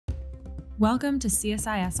Welcome to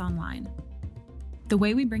CSIS Online. The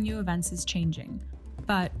way we bring you events is changing,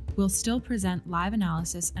 but we'll still present live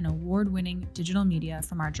analysis and award-winning digital media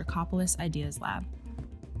from our Dracopolis Ideas Lab,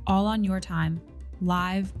 all on your time,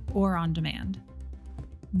 live or on demand.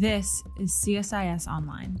 This is CSIS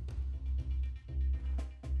Online.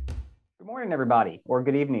 Good morning, everybody, or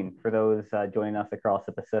good evening for those joining us across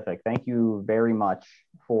the Pacific. Thank you very much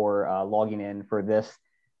for logging in for this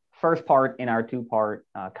first part in our two-part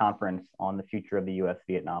conference on the future of the U.S.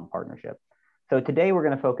 Vietnam Partnership. So today we're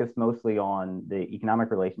going to focus mostly on the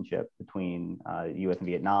economic relationship between the U.S. and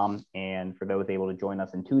Vietnam. And for those able to join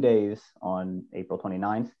us in 2 days on April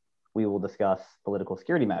 29th, we will discuss political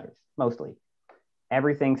security matters, mostly.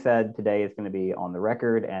 Everything said today is going to be on the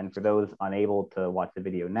record. And for those unable to watch the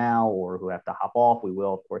video now or who have to hop off, we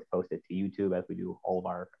will, of course, post it to YouTube as we do all of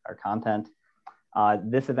our content.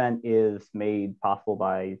 This event is made possible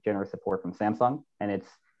by generous support from Samsung, and it's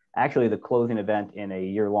actually the closing event in a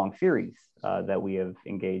year-long series that we have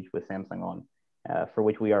engaged with Samsung on, for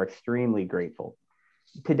which we are extremely grateful.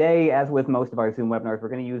 Today, as with most of our Zoom webinars, we're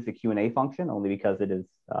going to use the Q&A function only because it is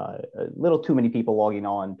a little too many people logging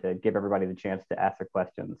on to give everybody the chance to ask their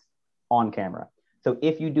questions on camera. So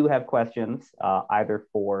if you do have questions, either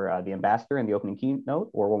for the ambassador in the opening keynote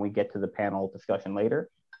or when we get to the panel discussion later,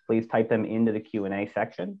 please type them into the Q&A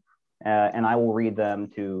section, and I will read them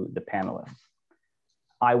to the panelists.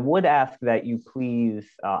 I would ask that you please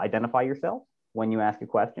identify yourself when you ask a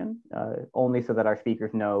question, only so that our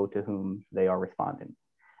speakers know to whom they are responding.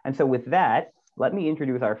 And so with that, let me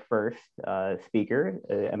introduce our first speaker,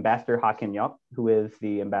 Ambassador Ha Kim Ngoc, who is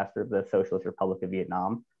the ambassador of the Socialist Republic of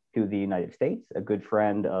Vietnam to the United States, a good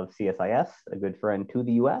friend of CSIS, a good friend to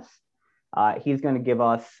the US. He's going to give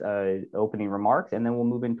us opening remarks, and then we'll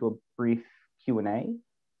move into a brief Q&A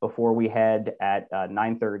before we head at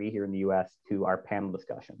 9:30 here in the US to our panel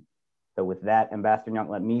discussion. So with that, Ambassador Ngoc,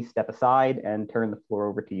 let me step aside and turn the floor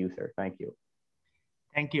over to you, sir. Thank you.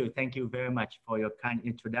 Thank you. Thank you very much for your kind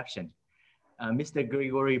introduction. Mr.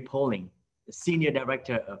 Gregory Poling, the Senior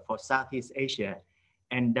Director for Southeast Asia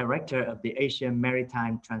and Director of the Asian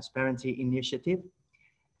Maritime Transparency Initiative,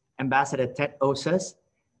 Ambassador Ted Oses,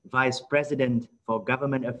 Vice President for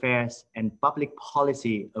Government Affairs and Public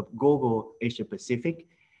Policy of Google Asia Pacific,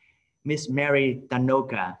 Ms. Mary Tan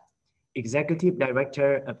Ngoc, Executive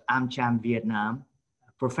Director of AmCham Vietnam,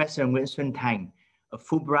 Professor Nguyễn Xuân Thành of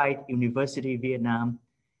Fulbright University Vietnam,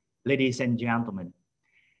 ladies and gentlemen.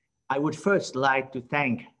 I would first like to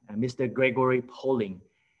thank Mr. Gregory Poling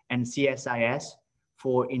and CSIS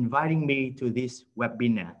for inviting me to this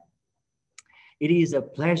webinar. It is a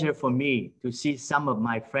pleasure for me to see some of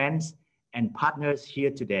my friends and partners here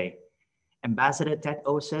today. Ambassador Ted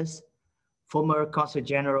Oses, former Consul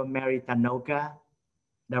General Mary Tan Ngoc,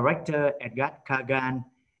 Director Edgar Kagan,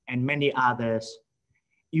 and many others.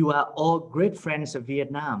 You are all great friends of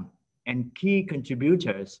Vietnam and key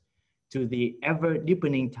contributors to the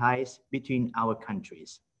ever-deepening ties between our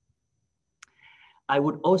countries. I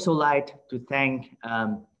would also like to thank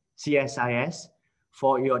CSIS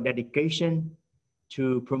for your dedication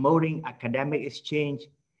to promoting academic exchange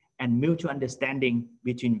and mutual understanding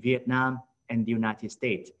between Vietnam and the United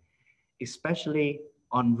States, especially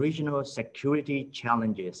on regional security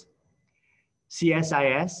challenges.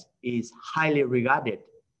 CSIS is highly regarded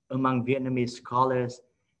among Vietnamese scholars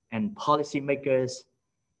and policymakers.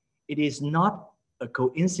 It is not a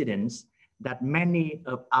coincidence that many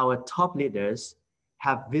of our top leaders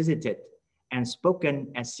have visited and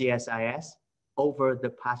spoken at CSIS over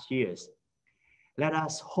the past years. Let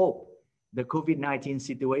us hope the COVID-19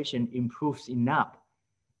 situation improves enough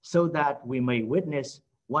so that we may witness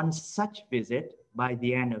one such visit by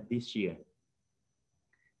the end of this year.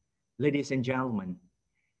 Ladies and gentlemen,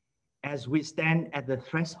 as we stand at the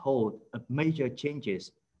threshold of major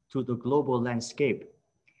changes to the global landscape,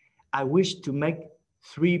 I wish to make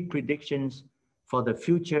 3 predictions for the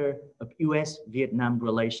future of U.S.-Vietnam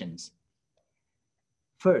relations.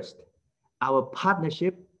 First, our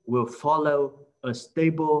partnership will follow a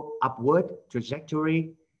stable upward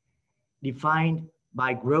trajectory defined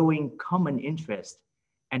by growing common interest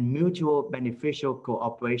and mutual beneficial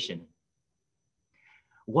cooperation.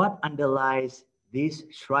 What underlies this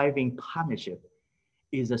thriving partnership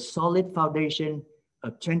is a solid foundation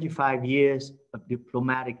of 25 years of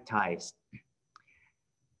diplomatic ties.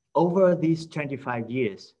 Over these 25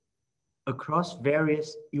 years, across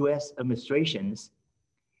various U.S. administrations,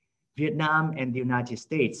 Vietnam and the United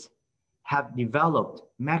States have developed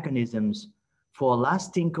mechanisms for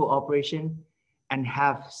lasting cooperation and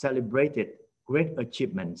have celebrated great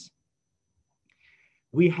achievements.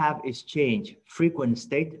 We have exchanged frequent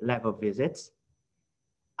state-level visits.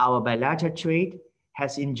 Our bilateral trade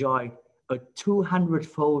has enjoyed a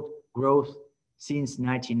 200-fold growth since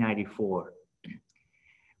 1994.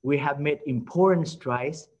 We have made important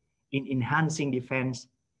strides in enhancing defense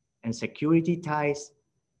and security ties,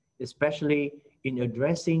 especially in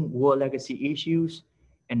addressing war legacy issues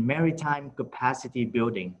and maritime capacity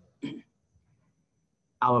building.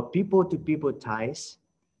 Our people-to-people ties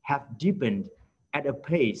have deepened at a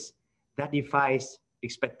pace that defies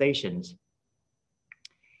expectations.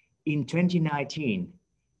 In 2019,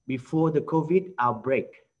 before the COVID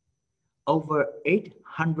outbreak, over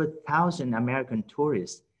 800,000 American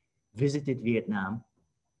tourists visited Vietnam.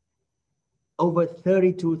 Over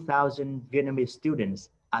 32,000 Vietnamese students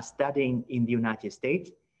are studying in the United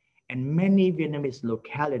States, and many Vietnamese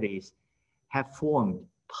localities have formed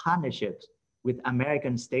partnerships with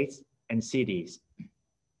American states and cities.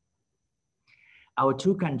 Our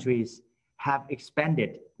two countries have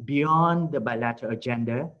expanded beyond the bilateral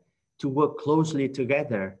agenda to work closely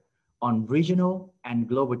together on regional and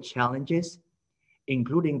global challenges,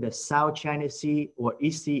 including the South China Sea or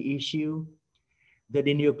EC issue, the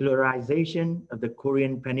denuclearization of the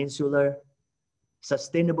Korean Peninsula,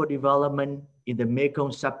 sustainable development in the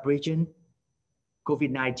Mekong sub-region,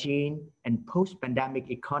 COVID-19 and post-pandemic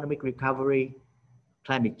economic recovery,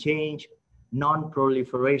 climate change,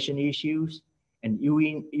 non-proliferation issues, and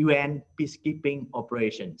UN peacekeeping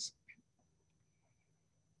operations.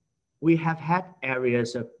 We have had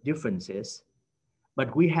areas of differences,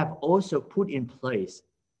 but we have also put in place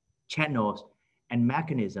channels and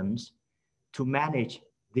mechanisms to manage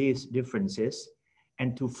these differences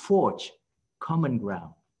and to forge common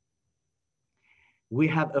ground. We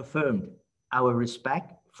have affirmed our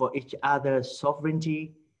respect for each other's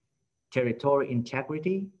sovereignty, territorial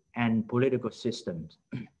integrity, and political systems.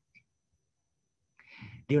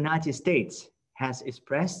 The United States has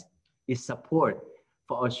expressed its support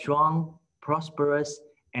for a strong, prosperous,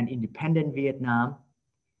 and independent Vietnam,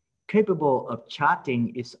 capable of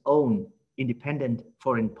charting its own independent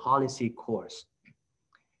foreign policy course.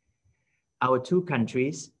 Our two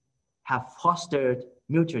countries have fostered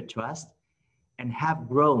mutual trust and have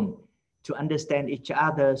grown to understand each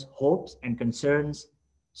other's hopes and concerns,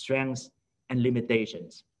 strengths, and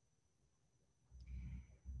limitations.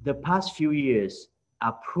 The past few years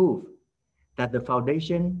are proof that the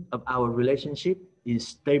foundation of our relationship is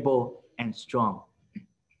stable and strong.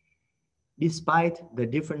 Despite the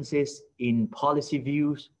differences in policy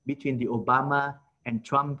views between the Obama and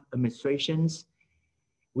Trump administrations,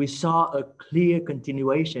 we saw a clear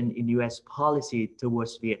continuation in US policy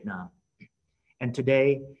towards Vietnam. And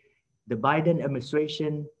today, the Biden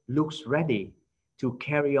administration looks ready to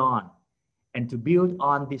carry on and to build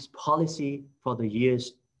on this policy for the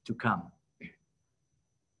years to come.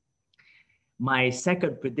 My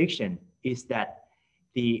second prediction is that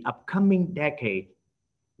the upcoming decade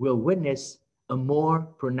will witness a more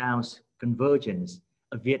pronounced convergence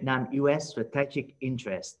of Vietnam-US strategic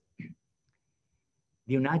interests.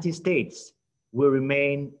 The United States will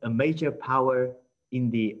remain a major power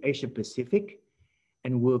in the Asia-Pacific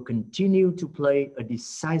and will continue to play a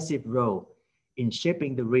decisive role in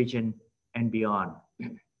shaping the region and beyond.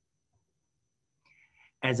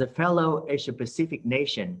 As a fellow Asia-Pacific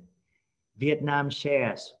nation, Vietnam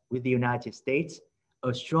shares with the United States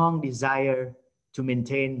a strong desire to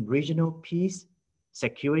maintain regional peace,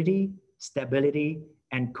 security, stability,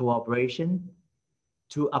 and cooperation,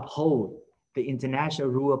 to uphold the international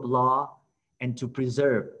rule of law, and to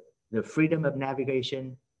preserve the freedom of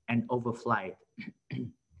navigation and overflight.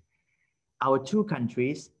 Our two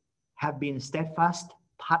countries have been steadfast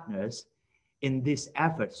partners in these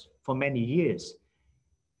efforts for many years,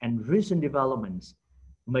 and recent developments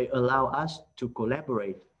may allow us to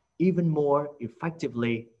collaborate even more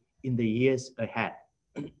effectively in the years ahead.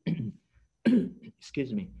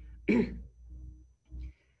 Excuse me.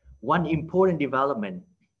 One important development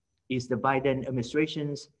is the Biden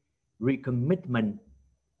administration's recommitment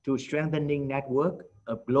to strengthening network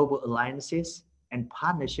of global alliances and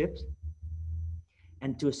partnerships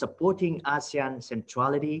and to supporting ASEAN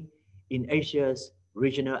centrality in Asia's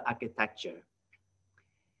regional architecture.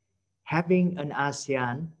 Having an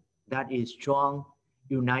ASEAN that is strong,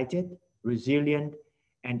 united, resilient,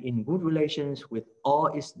 and in good relations with all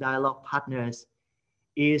its dialogue partners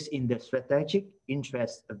is in the strategic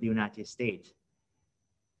interest of the United States.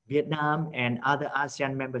 Vietnam and other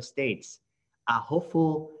ASEAN member states are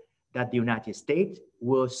hopeful that the United States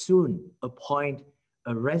will soon appoint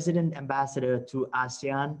a resident ambassador to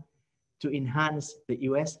ASEAN to enhance the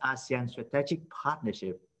US-ASEAN strategic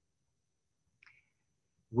partnership.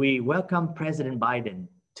 We welcome President Biden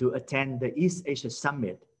to attend the East Asia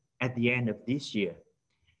Summit at the end of this year.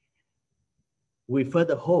 We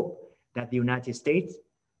further hope that the United States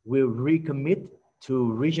will recommit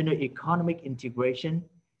to regional economic integration,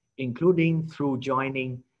 including through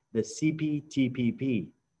joining the CPTPP.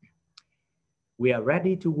 We are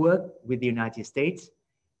ready to work with the United States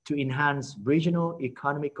to enhance regional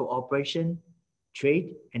economic cooperation,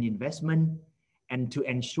 trade and investment, and to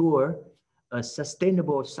ensure a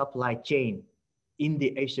sustainable supply chain in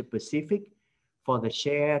the Asia Pacific for the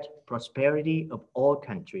shared prosperity of all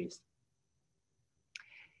countries.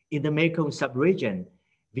 In the Mekong sub-region,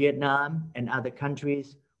 Vietnam and other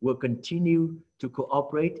countries will continue to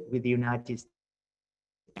cooperate with the United States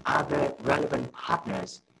and other relevant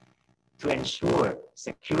partners to ensure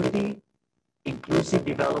security, inclusive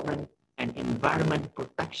development, and environment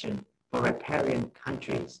protection for riparian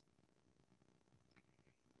countries.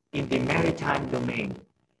 In the maritime domain,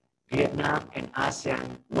 Vietnam and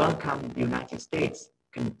ASEAN welcome the United States'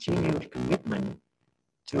 continued commitment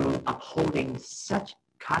to upholding such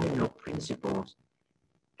cardinal principles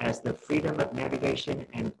as the freedom of navigation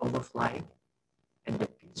and overflight and the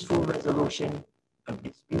peaceful resolution of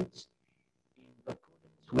disputes in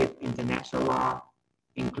accordance with international law,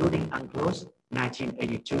 including UNCLOS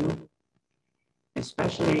 1982,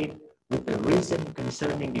 especially with the recent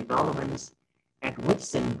concerning developments at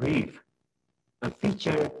Whitsun Reef, a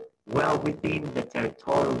feature well within the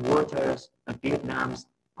territorial waters of Vietnam's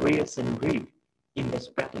Grierson Reef in the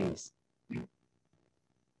Spratleys.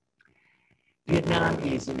 Vietnam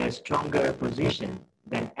is in a stronger position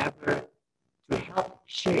than ever to help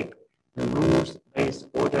shape the rules-based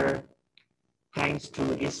order thanks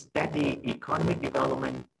to its steady economic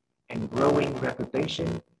development and growing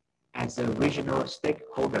reputation as a regional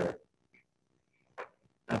stakeholder.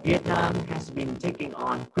 Vietnam has been taking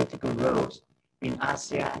on critical roles in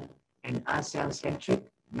ASEAN and ASEAN-centric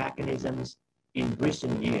mechanisms in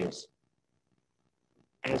recent years.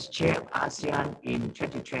 As chair of ASEAN in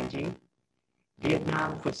 2020,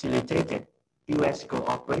 Vietnam facilitated U.S.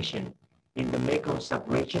 cooperation in the Mekong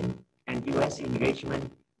sub-region and U.S.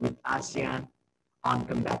 engagement with ASEAN on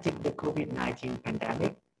combating the COVID-19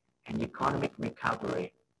 pandemic and economic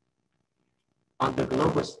recovery. On the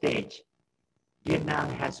global stage, Vietnam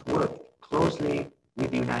has worked closely with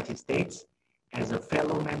the United States as a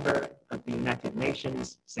fellow member of the United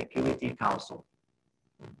Nations Security Council.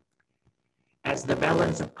 As the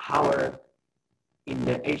balance of power in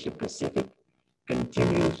the Asia Pacific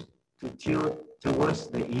continues to tilt towards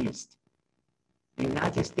the east, the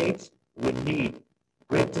United States will need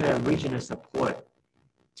greater regional support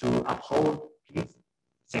to uphold peace,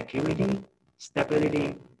 security,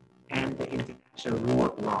 stability, and the international rule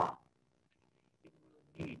of law. It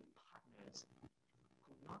will need partners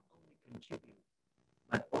who not only contribute,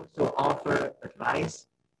 but also offer advice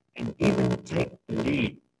and even take the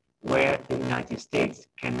lead where the United States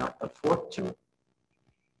cannot afford to.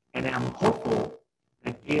 And I'm hopeful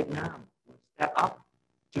that Vietnam will step up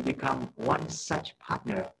to become one such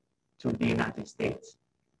partner to the United States.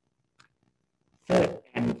 Third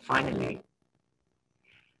and finally,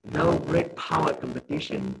 though great power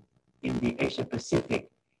competition in the Asia Pacific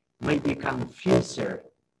may become fiercer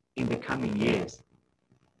in the coming years,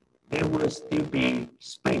 there will still be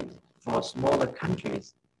space for smaller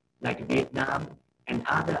countries like Vietnam and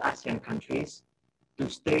other ASEAN countries to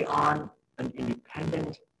stay on an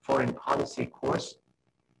independent foreign policy course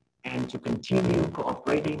and to continue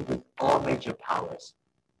cooperating with all major powers.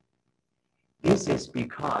 This is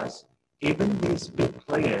because even these big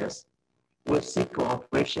players will seek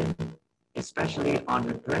cooperation, especially on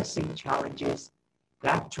addressing challenges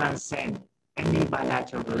that transcend any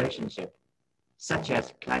bilateral relationship, such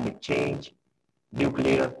as climate change,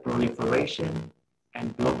 nuclear proliferation,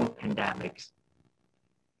 and global pandemics.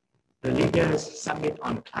 The Leaders' Summit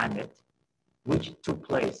on Climate, which took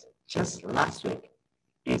place just last week,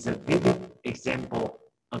 is a vivid example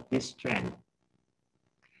of this trend.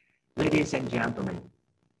 Ladies and gentlemen,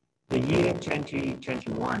 the year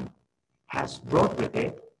 2021 has brought with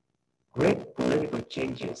it great political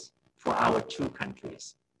changes for our two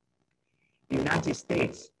countries. The United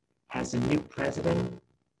States has a new president,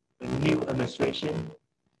 a new administration,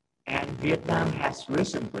 and Vietnam has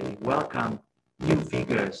recently welcomed new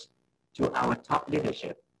figures to our top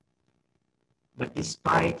leadership. But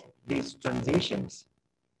despite these transitions,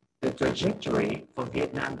 the trajectory for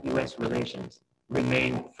Vietnam-US relations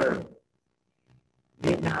remain firm.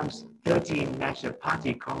 Vietnam's 13th National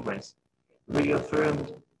Party Congress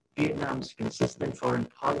reaffirmed Vietnam's consistent foreign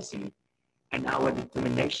policy and our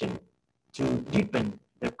determination to deepen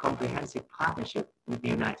the comprehensive partnership with the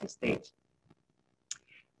United States.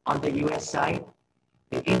 On the US side,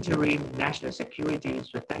 the interim national security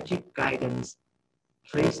strategic guidance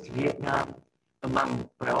placed Vietnam among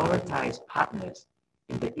prioritized partners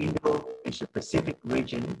in the Indo-Asia Pacific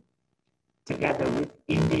region, together with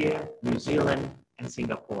India, New Zealand, and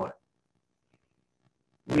Singapore.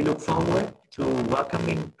 We look forward to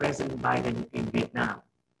welcoming President Biden in Vietnam.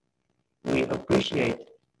 We appreciate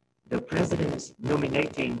the President's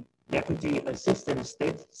nominating Deputy Assistant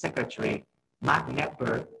State Secretary Mark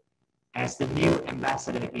Knapper as the new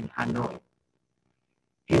ambassador in Hanoi.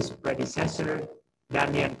 His predecessor,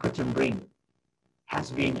 Daniel Kuttenbrink,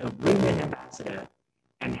 has been a brilliant ambassador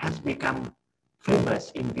and has become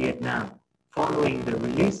famous in Vietnam following the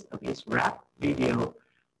release of his rap video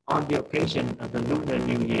on the occasion of the Lunar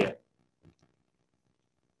New Year.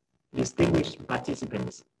 Distinguished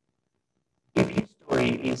participants, if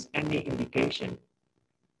history is any indication,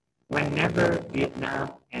 whenever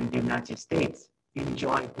Vietnam and the United States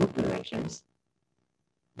enjoy good relations,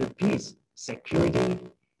 the peace, security,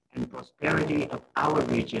 and prosperity of our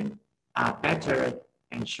region are better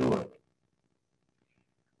ensured.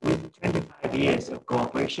 With 25 years of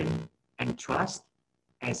cooperation and trust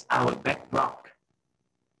as our bedrock,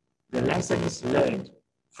 the lessons learned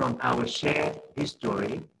from our shared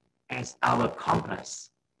history as our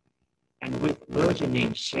compass, and with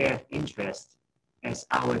burgeoning shared interest as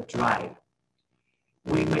our drive,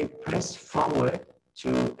 we may press forward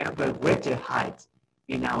to ever greater heights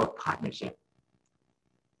in our partnership.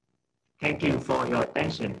 Thank you for your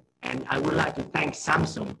attention, and I would like to thank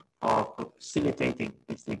Samsung for facilitating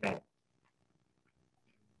this event.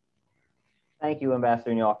 Thank you,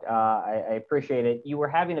 Ambassador Ngoc. I appreciate it. You were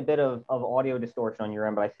having a bit of audio distortion on your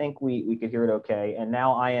end, but I think we could hear it okay. And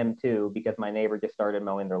now I am too, because my neighbor just started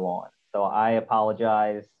mowing their lawn. So I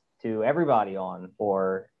apologize to everybody on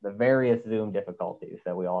for the various Zoom difficulties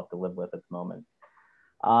that we all have to live with at the moment.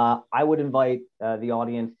 I would invite the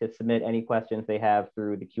audience to submit any questions they have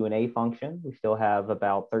through the Q&A function. We still have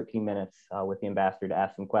about 13 minutes with the ambassador to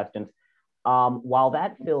ask some questions. While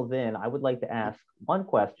that fills in, I would like to ask one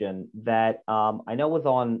question that I know was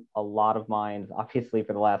on a lot of minds, obviously,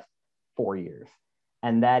 for the last 4 years.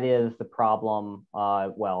 And that is the problem,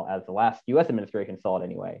 well, as the last US administration saw it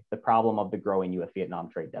anyway, the problem of the growing US Vietnam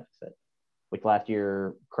trade deficit, which last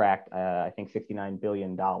year cracked, I think, $69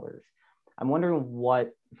 billion. I'm wondering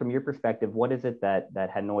what, from your perspective, what is it that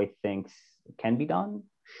Hanoi thinks can be done,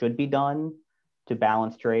 should be done to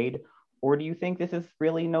balance trade? Or do you think this is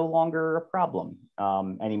really no longer a problem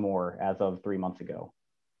anymore as of 3 months ago?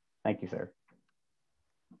 Thank you, sir.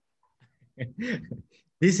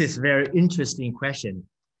 This is a very interesting question.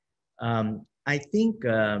 I think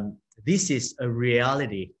this is a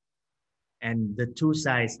reality, and the two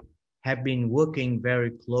sides have been working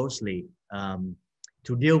very closely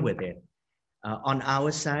to deal with it. On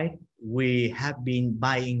our side, we have been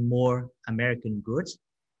buying more American goods.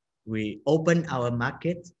 We opened our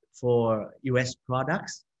market for US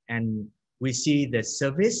products, and we see the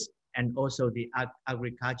service and also the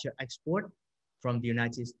agriculture export from the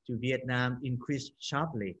United States to Vietnam increased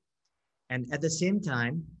sharply. And at the same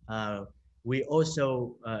time, we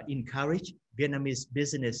also encourage Vietnamese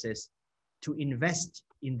businesses to invest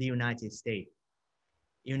in the United States.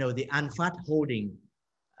 You know, the ANFAT holding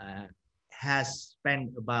has spent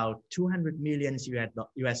about 200 million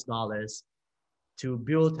US dollars to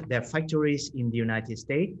build their factories in the United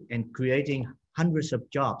States and creating hundreds of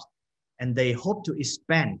jobs. And they hope to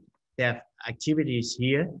expand their activities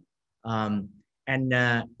here.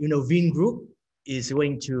 You know, Vin Group is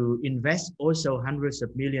going to invest also hundreds of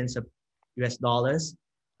millions of US dollars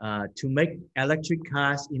to make electric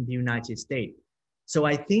cars in the United States. So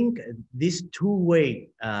I think this two-way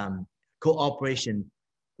cooperation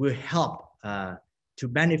will help to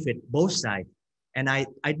benefit both sides. And I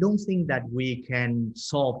don't think that we can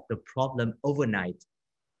solve the problem overnight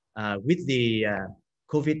with the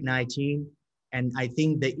COVID-19. And I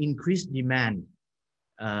think the increased demand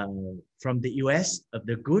from the US of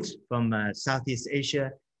the goods from Southeast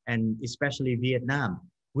Asia and especially Vietnam,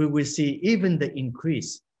 we will see even the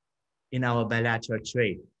increase in our bilateral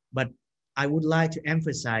trade. But I would like to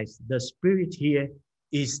emphasize the spirit here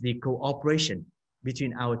is the cooperation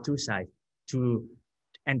between our two sides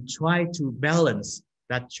and try to balance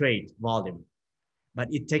that trade volume.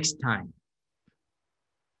 But it takes time.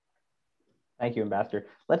 Thank you, Ambassador.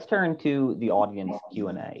 Let's turn to the audience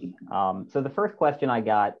Q&A. So the first question I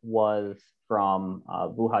got was from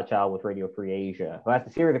Vu Ha Chao with Radio Free Asia, who asked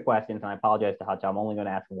a series of questions, and I apologize to Ha Chao. I'm only going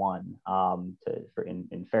to ask one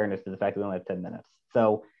in fairness to the fact that we only have 10 minutes.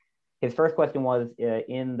 So his first question was,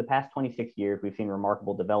 in the past 26 years, we've seen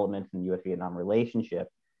remarkable developments in the U.S.-Vietnam relationship.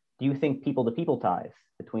 Do you think people-to-people ties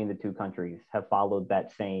between the two countries have followed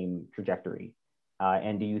that same trajectory?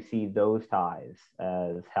 And do you see those ties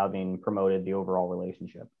as having promoted the overall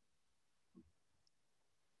relationship?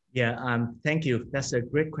 Yeah, thank you. That's a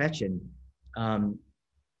great question.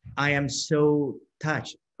 I am so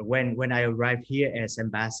touched when I arrived here as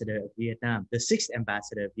Ambassador of Vietnam, the sixth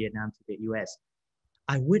Ambassador of Vietnam to the U.S.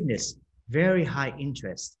 I witnessed very high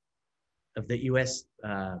interest of the U.S.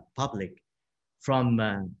 Public from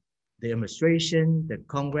the administration, the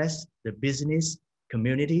Congress, the business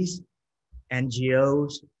communities,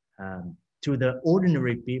 NGOs, to the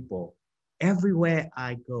ordinary people. Everywhere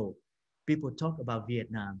I go, people talk about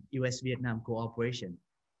Vietnam, U.S. Vietnam cooperation.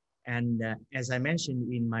 And as I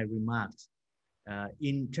mentioned in my remarks,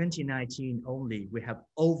 in 2019 only, we have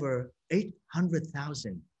over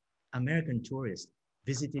 800,000 American tourists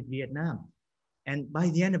visited Vietnam. And by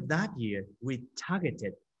the end of that year, we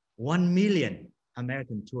targeted 1 million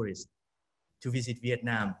American tourists to visit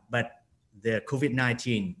Vietnam, but the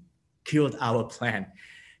COVID-19 killed our plan.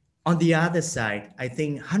 On the other side, I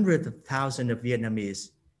think hundreds of thousands of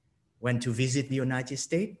Vietnamese went to visit the United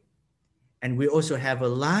States. And we also have a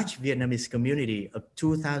large Vietnamese community of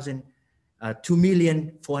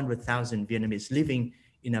 2,400,000 Vietnamese living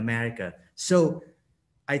in America. So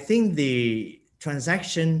I think the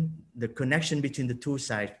transaction, the connection between the two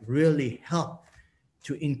sides really helped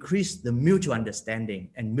to increase the mutual understanding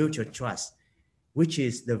and mutual trust, which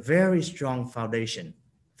is the very strong foundation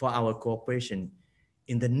for our cooperation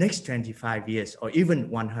in the next 25 years or even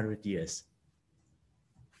 100 years.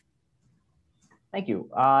 Thank you.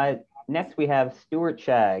 Next, we have Stuart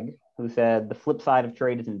Chagg, who said the flip side of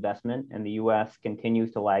trade is investment, and the U.S.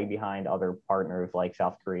 continues to lag behind other partners like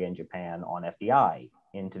South Korea and Japan on FDI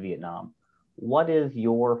into Vietnam. What is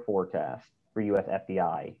your forecast for U.S.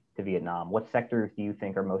 FDI to Vietnam? What sectors do you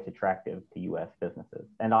think are most attractive to U.S. businesses?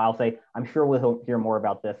 And I'll say, I'm sure we'll hear more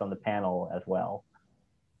about this on the panel as well.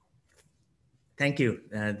 Thank you.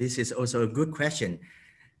 This is also a good question.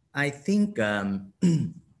 I think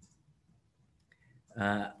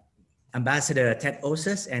Ambassador Ted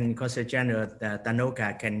Oses and Consul General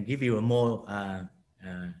Tanoka can give you a more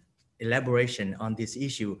elaboration on this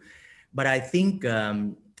issue. But I think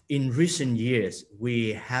in recent years,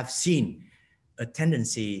 we have seen a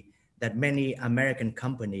tendency that many American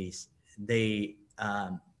companies, they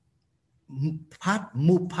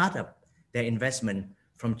move part of their investment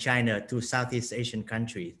from China to Southeast Asian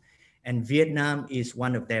countries. And Vietnam is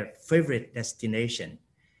one of their favorite destinations.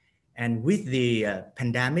 And with the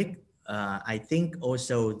pandemic, I think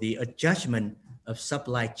also the adjustment of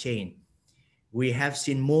supply chain, we have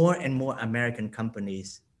seen more and more American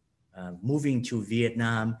companies moving to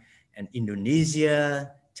Vietnam and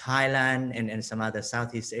Indonesia, Thailand, and some other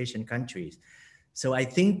Southeast Asian countries. So I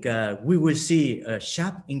think we will see a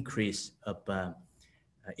sharp increase of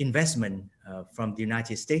investment from the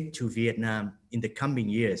United States to Vietnam in the coming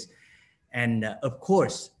years. And of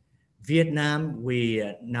course, Vietnam, we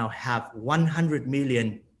now have 100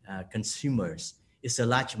 million consumers. It's a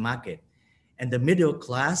large market. And the middle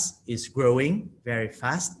class is growing very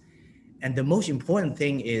fast. And the most important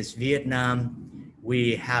thing is Vietnam,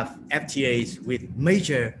 we have FTAs with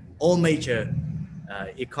all major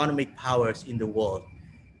economic powers in the world.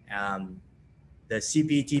 The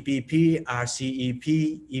CPTPP,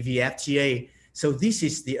 RCEP, EVFTA. So this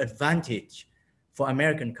is the advantage for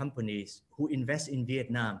American companies who invest in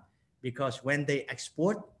Vietnam, because when they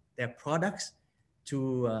export their products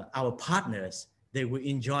to our partners, they will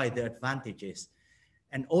enjoy the advantages.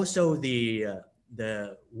 And also the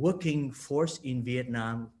working force in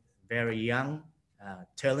Vietnam, very young,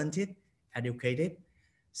 talented, educated.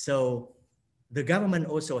 So the government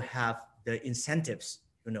also have the incentives,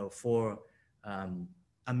 for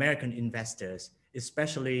American investors,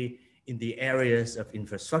 especially in the areas of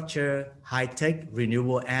infrastructure, high-tech,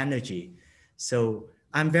 renewable energy. So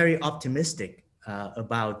I'm very optimistic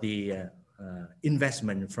about the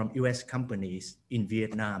investment from U.S. companies in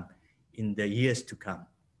Vietnam in the years to come.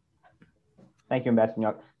 Thank you, Ambassador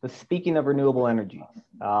Ngoc. So speaking of renewable energies,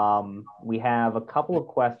 we have a couple of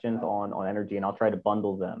questions on energy, and I'll try to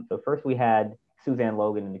bundle them. So first we had Suzanne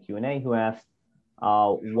Logan in the Q&A who asked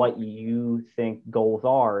what you think goals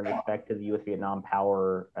are in respect to the U.S. Vietnam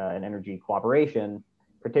power and energy cooperation,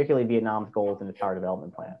 particularly Vietnam's goals in its power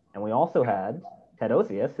development plan. And we also had Ted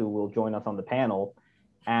Oses, who will join us on the panel,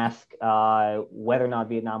 ask whether or not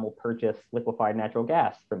Vietnam will purchase liquefied natural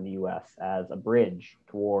gas from the U.S. as a bridge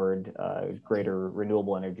toward greater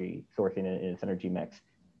renewable energy sourcing in its energy mix,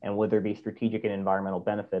 and would there be strategic and environmental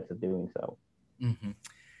benefits of doing so?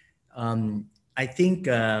 Mm-hmm. I think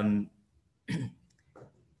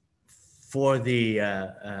for the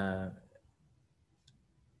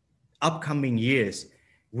upcoming years,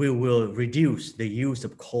 we will reduce the use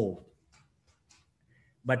of coal.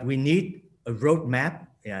 But we need a roadmap,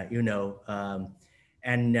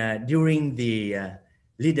 and during the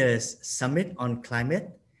Leaders Summit on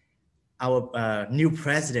Climate, our new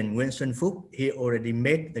president, Nguyen Xuân Phúc, he already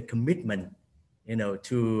made the commitment,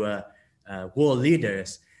 to world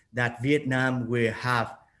leaders that Vietnam will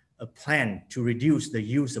have a plan to reduce the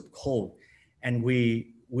use of coal, and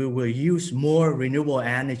we will use more renewable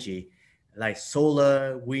energy like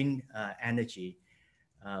solar, wind energy.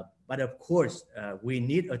 But of course, we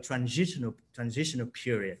need a transitional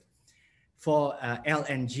period. For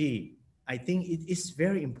LNG, I think it is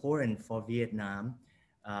very important for Vietnam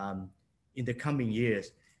in the coming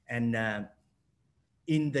years. And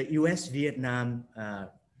in the U.S. Vietnam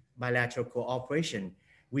bilateral cooperation,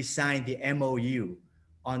 we signed the MOU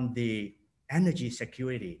on the energy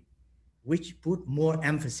security, which put more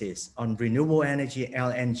emphasis on renewable energy,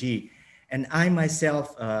 LNG. And I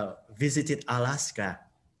myself visited Alaska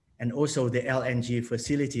and also the LNG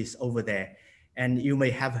facilities over there. And you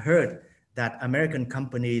may have heard that American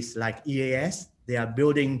companies like EAS, they are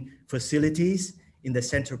building facilities in the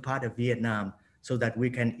central part of Vietnam so that we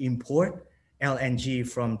can import LNG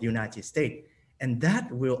from the United States. And that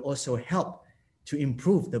will also help to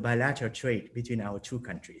improve the bilateral trade between our two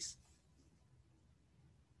countries.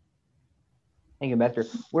 Thank you, Ambassador.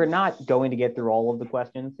 We're not going to get through all of the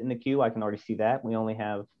questions in the queue. I can already see that. We only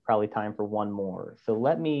have probably time for one more. So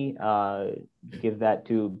let me give that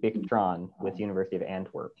to Biktron with the University of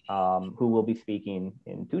Antwerp, who will be speaking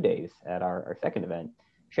in 2 days at our second event.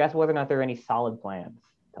 She asked whether or not there are any solid plans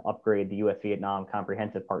to upgrade the U.S. Vietnam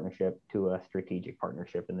Comprehensive Partnership to a strategic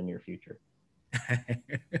partnership in the near future.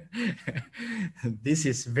 This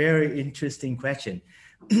is very interesting question.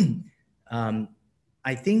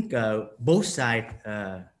 I think both sides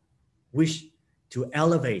wish to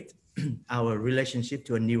elevate our relationship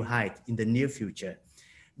to a new height in the near future.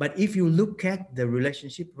 But if you look at the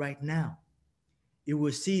relationship right now, you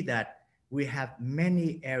will see that we have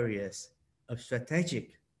many areas of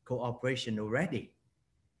strategic cooperation already.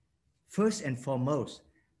 First and foremost,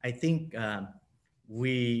 I think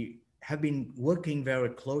we have been working very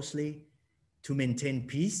closely to maintain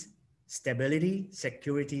peace, stability,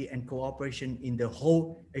 security, and cooperation in the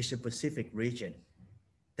whole Asia-Pacific region.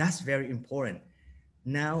 That's very important.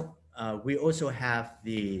 Now, we also have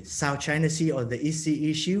the South China Sea or the East Sea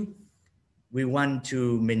issue. We want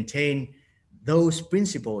to maintain those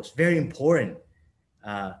principles, very important.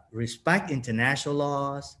 Respect international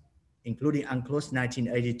laws, including UNCLOS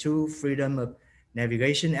 1982, freedom of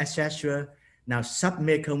navigation, etc. Now,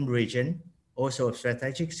 sub-Mekong region, also of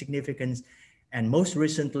strategic significance, and most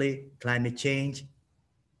recently, climate change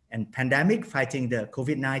and pandemic, fighting the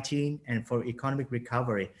COVID-19 and for economic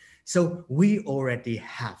recovery. So we already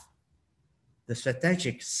have the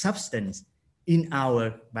strategic substance in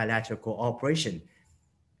our bilateral cooperation.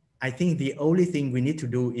 I think the only thing we need to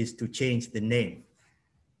do is to change the name.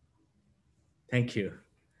 Thank you.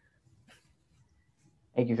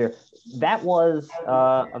 Thank you, sir. That was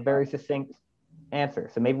a very succinct answer.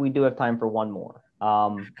 So maybe we do have time for one more.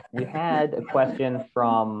 We had a question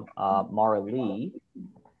from Mara Lee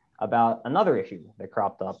about another issue that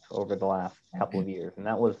cropped up over the last couple of years. And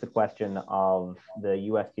that was the question of the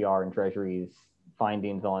USTR and Treasury's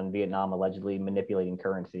findings on Vietnam allegedly manipulating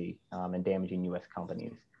currency and damaging US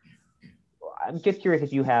companies. I'm just curious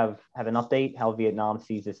if you have an update how Vietnam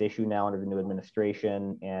sees this issue now under the new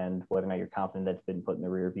administration and whether or not you're confident that's been put in the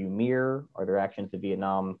rearview mirror. Are there actions that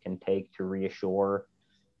Vietnam can take to reassure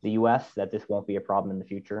the US that this won't be a problem in the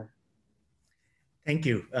future? Thank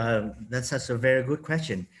you. That's such a very good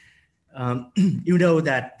question. You know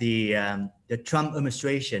that the Trump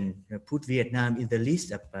administration put Vietnam in the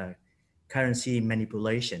list of currency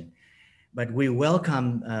manipulation. But we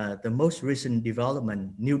welcome the most recent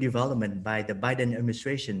new development by the Biden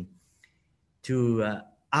administration to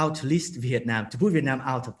outlist Vietnam, to put Vietnam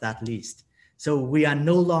out of that list. So we are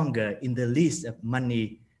no longer in the list of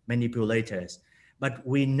money manipulators, but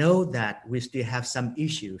we know that we still have some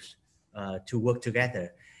issues to work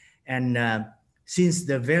together. And since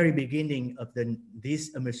the very beginning of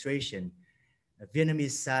this administration, the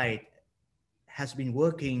Vietnamese side has been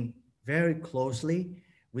working very closely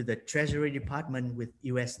with the Treasury Department, with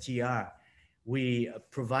USTR. We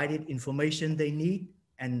provided information they need.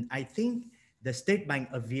 And I think the State Bank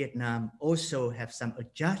of Vietnam also have some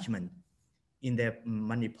adjustment in their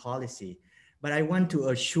money policy. But I want to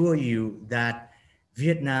assure you that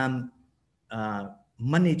Vietnam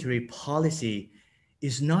monetary policy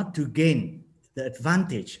is not to gain the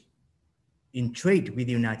advantage in trade with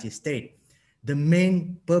the United States. The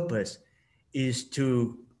main purpose is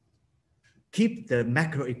to keep the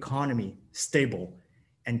macroeconomy stable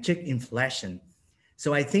and check inflation.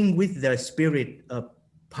 So I think with the spirit of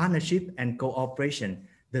partnership and cooperation,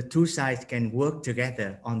 the two sides can work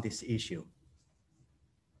together on this issue.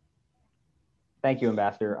 Thank you,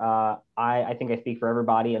 Ambassador. I think I speak for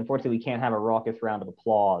everybody. Unfortunately, we can't have a raucous round of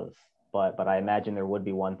applause, but I imagine there would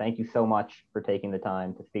be one. Thank you so much for taking the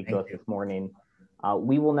time to speak to us this morning.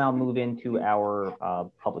 We will now move into our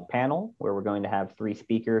public panel, where we're going to have three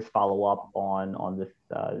speakers follow up on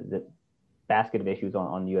this basket of issues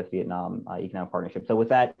on the U.S. Vietnam Economic Partnership. So with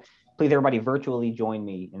that, please everybody virtually join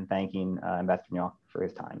me in thanking Ambassador Ngoc for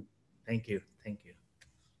his time. Thank you. Thank you.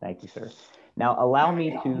 Thank you, sir. Now, allow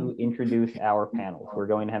me to introduce our panels. We're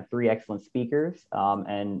going to have three excellent speakers,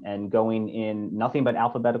 and going in nothing but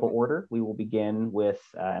alphabetical order. We will begin with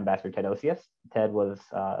Ambassador Ted Osius. Ted was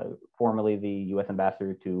formerly the U.S.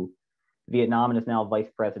 Ambassador to Vietnam and is now Vice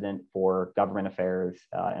President for Government Affairs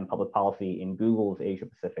and Public Policy in Google's Asia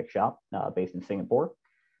Pacific shop based in Singapore.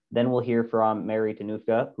 Then we'll hear from Mary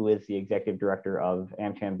Tanufka, who is the Executive Director of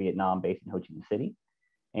AmCham Vietnam based in Ho Chi Minh City.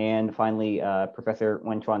 And finally, Professor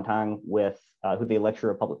Nguyen Xuan Thang, who's the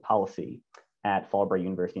Lecturer of Public Policy at Fulbright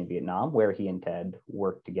University in Vietnam, where he and Ted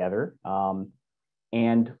work together.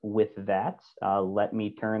 And with that, let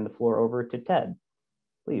me turn the floor over to Ted,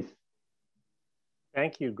 please.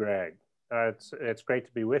 Thank you, Greg. It's great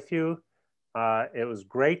to be with you. It was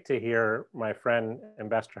great to hear my friend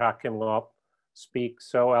Ambassador Ha Kim Ngoc speak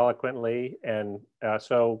so eloquently and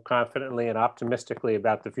so confidently and optimistically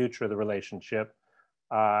about the future of the relationship.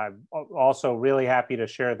 Also really happy to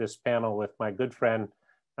share this panel with my good friend,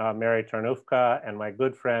 Mary Tarnufka, and my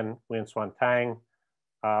good friend, Nguyen Xuan Thang.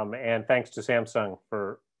 And thanks to Samsung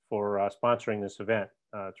for sponsoring this event.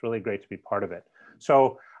 It's really great to be part of it.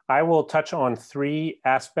 So I will touch on three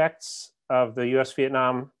aspects of the U.S.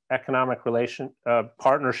 Vietnam economic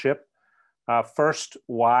partnership. First,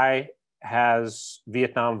 why has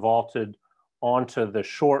Vietnam vaulted onto the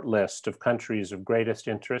short list of countries of greatest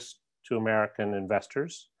interest to American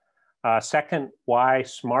investors? Second, why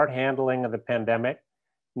smart handling of the pandemic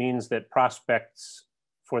means that prospects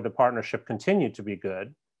for the partnership continue to be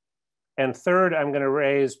good. And third, I'm going to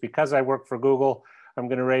raise, because I work for Google, I'm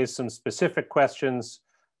going to raise some specific questions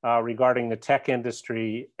regarding the tech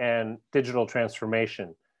industry and digital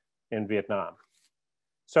transformation in Vietnam.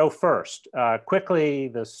 So first, quickly,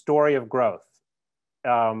 the story of growth.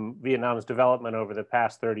 Vietnam's development over the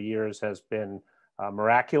past 30 years has been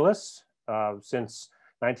miraculous. Since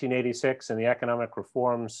 1986 and the economic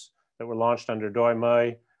reforms that were launched under Doi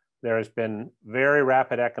Moi, there has been very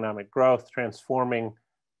rapid economic growth, transforming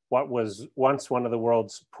what was once one of the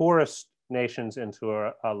world's poorest nations into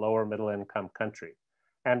a lower middle income country.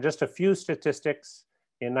 And just a few statistics: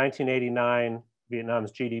 in 1989,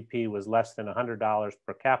 Vietnam's GDP was less than $100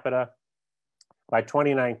 per capita. By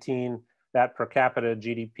 2019, that per capita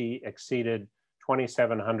GDP exceeded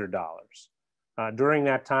 $2,700. During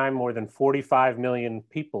that time, more than 45 million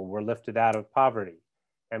people were lifted out of poverty,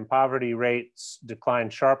 and poverty rates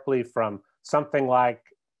declined sharply from something like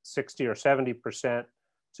 60 or 70%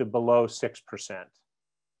 to below 6%.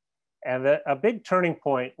 And a big turning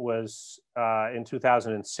point was in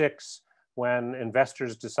 2006, when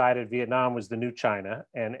investors decided Vietnam was the new China,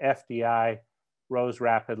 and FDI rose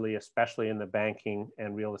rapidly, especially in the banking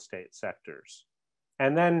and real estate sectors.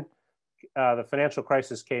 And then the financial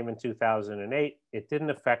crisis came in 2008. It didn't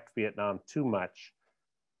affect Vietnam too much.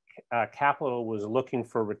 Capital was looking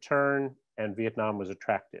for return, and Vietnam was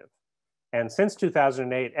attractive. And since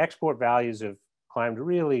 2008, export values have climbed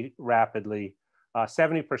really rapidly.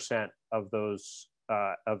 70% of those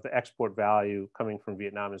of the export value coming from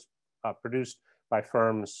Vietnam is produced by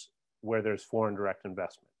firms where there's foreign direct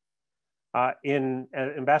investment.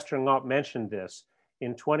 Ambassador Ngoc mentioned this.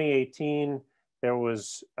 In 2018, there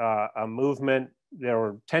was a movement. There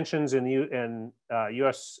were tensions in the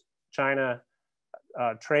U.S.-China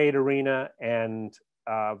trade arena, and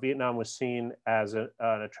Vietnam was seen as an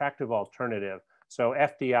attractive alternative. So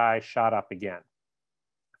FDI shot up again.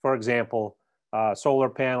 For example, solar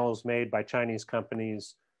panels made by Chinese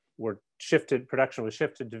companies production was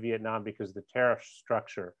shifted to Vietnam because the tariff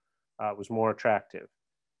structure was more attractive.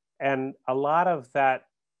 And a lot of that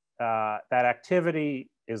activity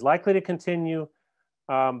is likely to continue,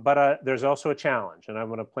 but there's also a challenge, and I'm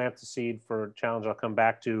going to plant the seed for a challenge I'll come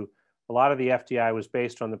back to. A lot of the FDI was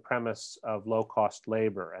based on the premise of low-cost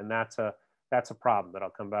labor, and that's a problem that I'll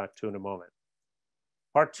come back to in a moment.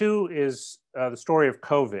 Part two is the story of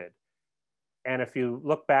COVID. And if you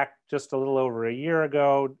look back just a little over a year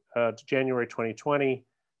ago, to January 2020,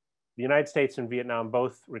 the United States and Vietnam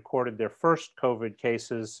both recorded their first COVID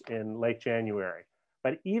cases in late January.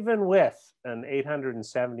 But even with an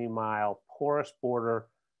 870-mile porous border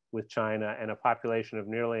with China and a population of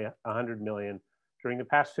nearly 100 million, during the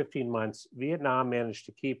past 15 months, Vietnam managed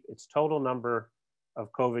to keep its total number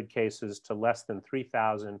of COVID cases to less than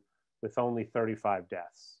 3,000 with only 35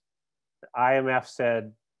 deaths. The IMF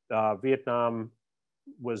said Vietnam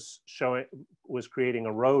was creating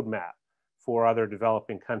a roadmap for other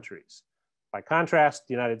developing countries. By contrast,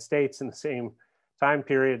 the United States in the same time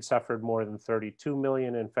period suffered more than 32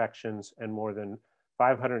 million infections and more than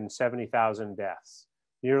 570,000 deaths,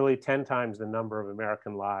 nearly 10 times the number of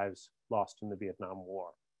American lives lost in the Vietnam War.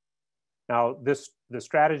 Now, the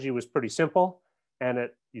strategy was pretty simple. And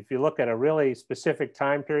if you look at a really specific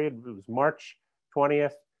time period, it was March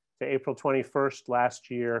 20th to April 21st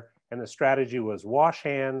last year. And the strategy was wash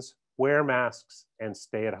hands, wear masks, and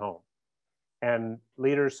stay at home. And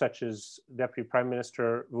leaders such as Deputy Prime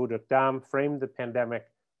Minister Vũ Đức Đam framed the pandemic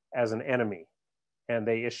as an enemy. And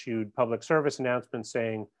they issued public service announcements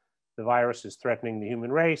saying, the virus is threatening the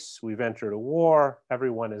human race. We've entered a war.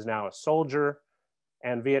 Everyone is now a soldier.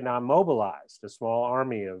 And Vietnam mobilized a small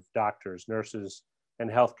army of doctors, nurses, and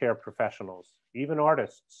healthcare professionals. Even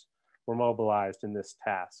artists were mobilized in this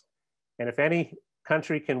task. And if any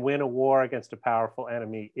country can win a war against a powerful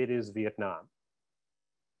enemy, it is Vietnam.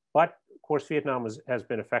 But of course, Vietnam has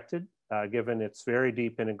been affected given its very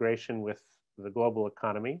deep integration with the global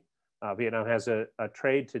economy. Vietnam has a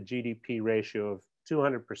trade to GDP ratio of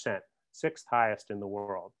 200%, sixth highest in the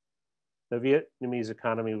world. The Vietnamese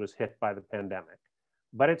economy was hit by the pandemic,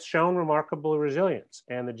 but it's shown remarkable resilience,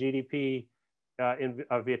 and the GDP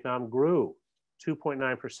of Vietnam grew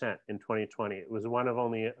 2.9% in 2020. It was one of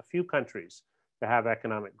only a few countries to have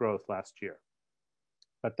economic growth last year.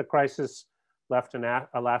 But the crisis left a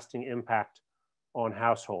lasting impact on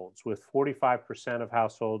households, with 45% of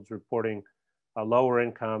households reporting a lower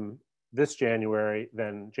income this January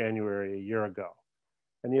than January a year ago.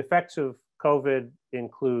 And the effects of COVID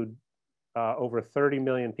include over 30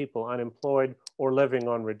 million people unemployed or living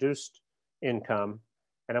on reduced income.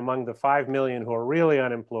 And among the 5 million who are really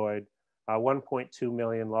unemployed, 1.2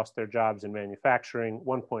 million lost their jobs in manufacturing,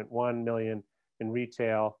 1.1 million in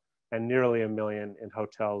retail, and nearly 1 million in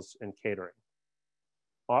hotels and catering.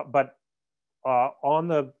 But on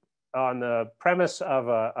the premise of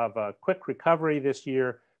a quick recovery this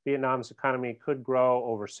year, Vietnam's economy could grow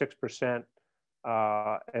over 6%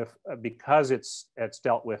 because it's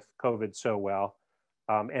dealt with COVID so well,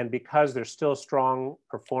 and because there's still strong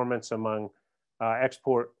performance among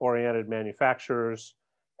export-oriented manufacturers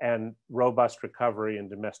and robust recovery in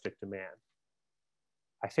domestic demand.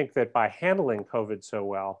 I think that by handling COVID so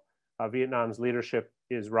well, Vietnam's leadership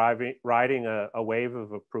is riding a wave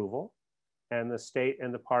of approval, and the state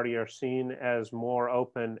and the party are seen as more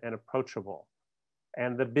open and approachable,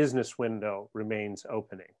 and the business window remains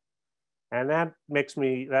opening. And that leads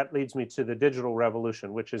me to the digital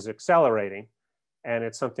revolution, which is accelerating, and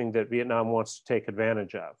it's something that Vietnam wants to take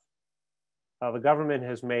advantage of. The government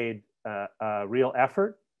has made a real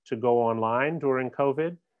effort to go online during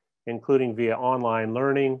COVID, including via online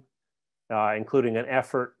learning, including an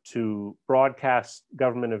effort to broadcast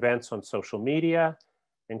government events on social media,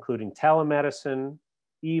 including telemedicine,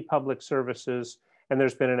 e-public services, and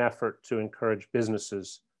there's been an effort to encourage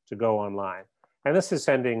businesses to go online. And this is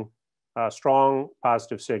sending strong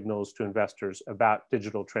positive signals to investors about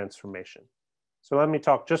digital transformation. So let me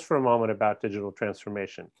talk just for a moment about digital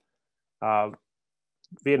transformation.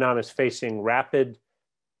 Vietnam is facing rapid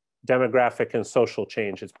demographic and social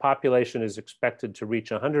change. Its population is expected to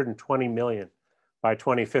reach 120 million by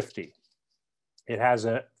 2050. It has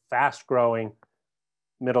a fast-growing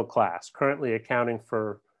middle class, currently accounting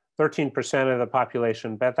for 13% of the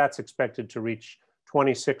population, but that's expected to reach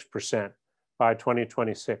 26% by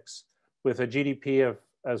 2026, with a GDP of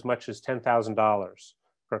as much as $10,000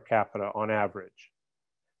 per capita on average.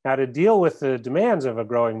 Now, to deal with the demands of a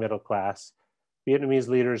growing middle class, Vietnamese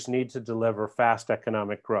leaders need to deliver fast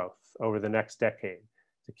economic growth over the next decade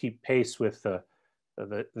to keep pace with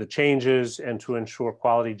the changes and to ensure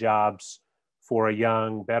quality jobs for a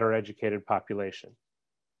young, better educated population.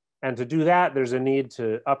 And to do that, there's a need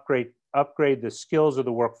to upgrade the skills of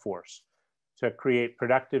the workforce to create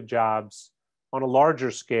productive jobs on a larger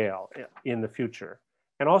scale in the future,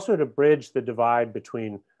 and also to bridge the divide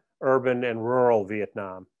between urban and rural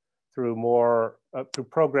Vietnam through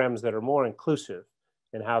programs that are more inclusive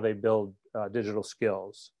in how they build digital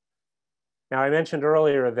skills. Now, I mentioned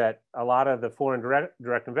earlier that a lot of the foreign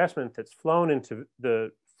direct investment that's flowed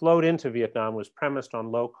into Vietnam was premised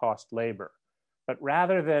on low-cost labor. But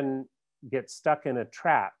rather than get stuck in a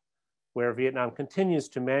trap where Vietnam continues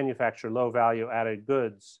to manufacture low-value added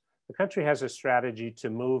goods the country has a strategy to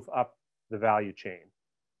move up the value chain.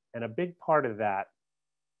 And a big part of that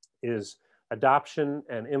is adoption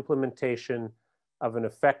and implementation of an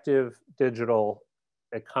effective digital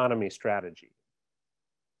economy strategy.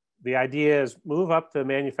 The idea is move up the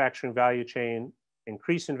manufacturing value chain,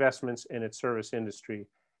 increase investments in its service industry,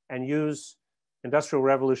 and use Industrial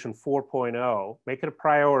Revolution 4.0, make it a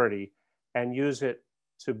priority, and use it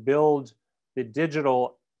to build the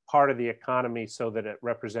digital part of the economy so that it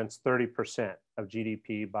represents 30% of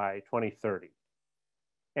GDP by 2030.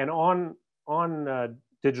 And on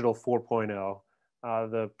Digital 4.0,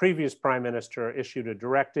 the previous Prime Minister issued a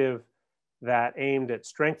directive that aimed at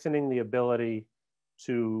strengthening the ability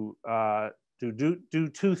to do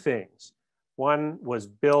two things. One was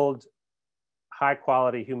build high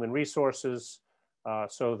quality human resources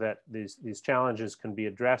so that these challenges can be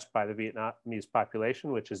addressed by the Vietnamese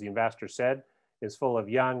population, which, as the ambassador said, is full of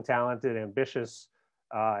young, talented, ambitious,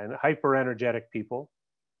 and hyper energetic people.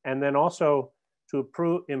 And then also to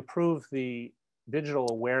improve the digital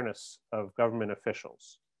awareness of government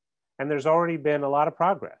officials. And there's already been a lot of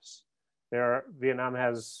progress. Vietnam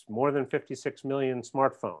has more than 56 million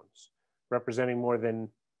smartphones, representing more than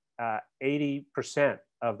 80%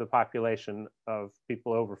 of the population of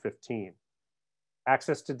people over 15.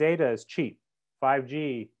 Access to data is cheap.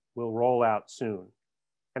 5G will roll out soon.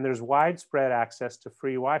 And there's widespread access to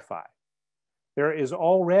free Wi-Fi. There is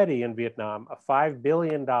already in Vietnam a $5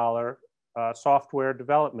 billion software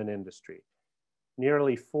development industry.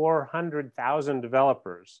 Nearly 400,000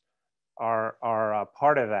 developers are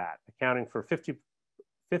part of that, accounting for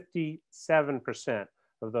 57%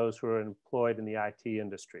 of those who are employed in the IT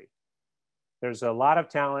industry. There's a lot of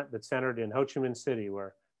talent that's centered in Ho Chi Minh City,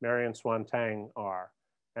 where Mary and Swan Tang are.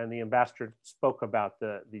 And the ambassador spoke about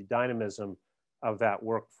the dynamism of that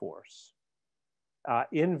workforce.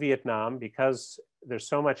 In Vietnam, because there's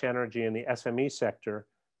so much energy in the SME sector,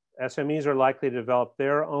 SMEs are likely to develop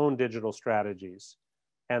their own digital strategies,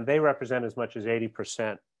 and they represent as much as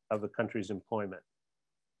 80% of the country's employment.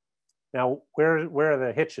 Now, where are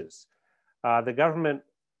the hitches? The government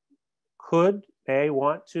may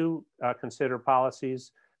want to consider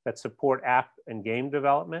policies that support app and game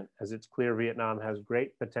development, as it's clear Vietnam has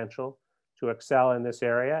great potential to excel in this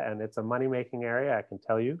area, and it's a money-making area, I can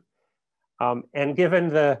tell you. And given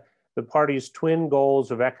the party's twin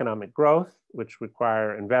goals of economic growth, which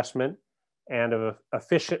require investment, and of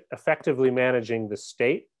effectively managing the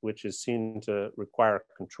state, which is seen to require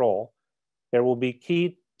control, there will be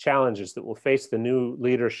key challenges that will face the new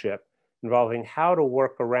leadership involving how to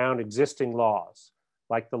work around existing laws,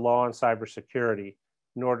 like the law on cybersecurity,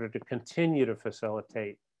 in order to continue to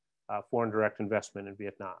facilitate foreign direct investment in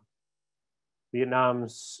Vietnam.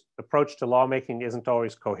 Vietnam's approach to lawmaking isn't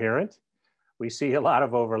always coherent. We see a lot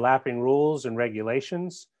of overlapping rules and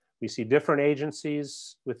regulations. We see different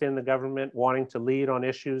agencies within the government wanting to lead on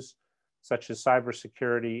issues such as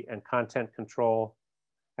cybersecurity and content control.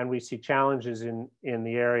 And we see challenges in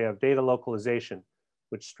the area of data localization,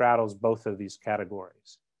 which straddles both of these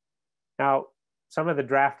categories. Now, some of the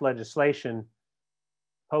draft legislation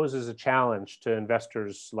poses a challenge to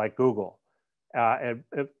investors like Google.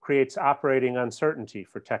 It creates operating uncertainty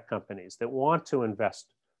for tech companies that want to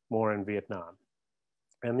invest more in Vietnam.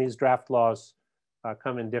 And these draft laws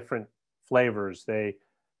come in different flavors. They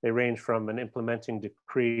range from an implementing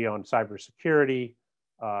decree on cybersecurity,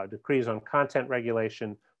 decrees on content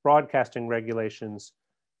regulation, broadcasting regulations,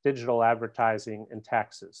 digital advertising, and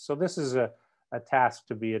taxes. So this is a task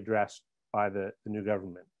to be addressed by the new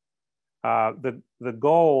government. The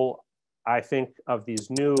goal, I think, of these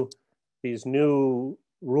new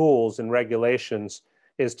rules and regulations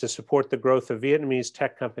is to support the growth of Vietnamese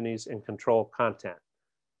tech companies and control content.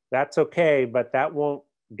 That's okay, but that won't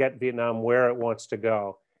get Vietnam where it wants to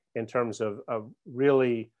go in terms of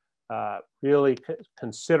really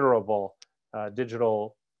considerable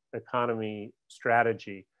digital economy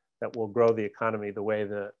strategy that will grow the economy the way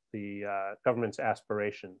the government's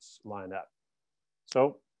aspirations line up.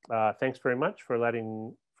 So thanks very much for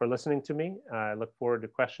listening to me. I look forward to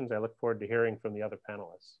questions. I look forward to hearing from the other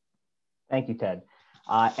panelists. Thank you, Ted.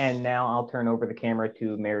 And now I'll turn over the camera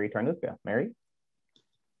to Mary Tarnuka. Mary?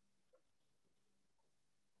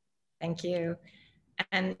 Thank you.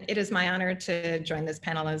 And it is my honor to join this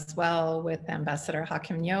panel as well with Ambassador Ha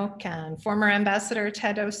Kim Ngoc and former Ambassador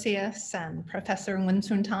Ted Osius and Professor Nguyen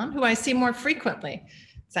Xuân Thanh, who I see more frequently,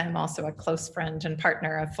 as I'm also a close friend and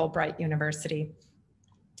partner of Fulbright University.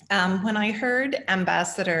 When I heard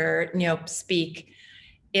Ambassador Ngoc speak,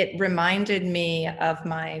 it reminded me of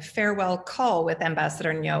my farewell call with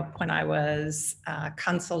Ambassador Ngoc when I was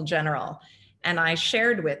Consul General. And I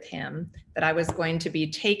shared with him that I was going to be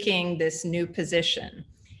taking this new position.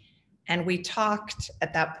 And we talked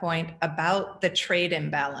at that point about the trade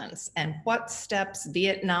imbalance and what steps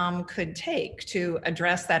Vietnam could take to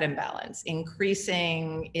address that imbalance,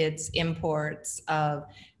 increasing its imports of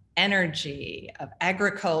energy, of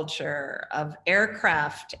agriculture, of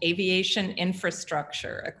aircraft, aviation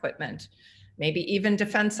infrastructure equipment, maybe even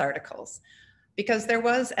defense articles. Because there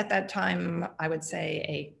was at that time, I would say,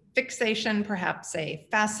 a fixation, perhaps a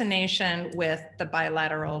fascination with the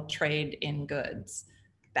bilateral trade in goods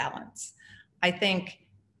balance. I think,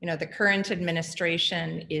 the current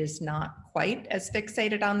administration is not quite as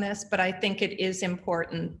fixated on this, but I think it is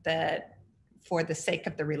important that for the sake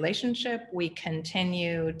of the relationship, we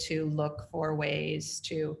continue to look for ways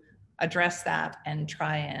to address that and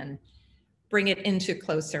try and bring it into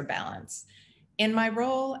closer balance. In my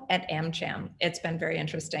role at AmCham, it's been very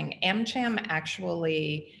interesting. AmCham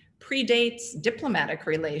actually predates diplomatic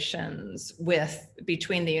relations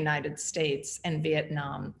between the United States and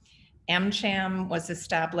Vietnam. AmCham was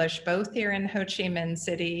established both here in Ho Chi Minh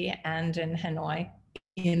City and in Hanoi,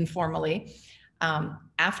 informally,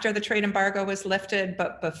 after the trade embargo was lifted,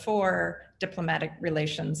 but before diplomatic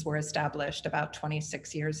relations were established about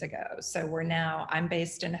 26 years ago. So I'm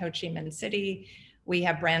based in Ho Chi Minh City. We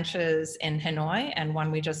have branches in Hanoi and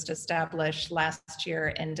one we just established last year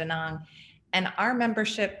in Da Nang. And our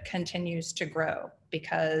membership continues to grow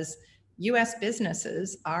because US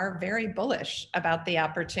businesses are very bullish about the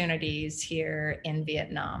opportunities here in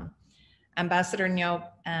Vietnam. Ambassador Ngoc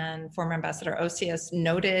and former Ambassador Osius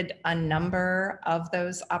noted a number of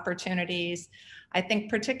those opportunities. I think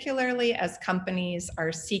particularly as companies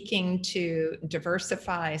are seeking to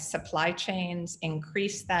diversify supply chains,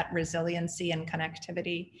 increase that resiliency and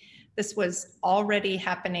connectivity. This was already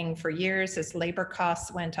happening for years as labor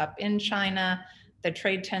costs went up in China. The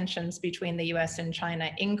trade tensions between the US and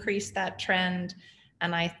China increased that trend.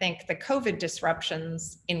 And I think the COVID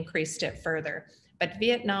disruptions increased it further. But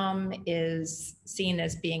Vietnam is seen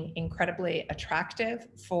as being incredibly attractive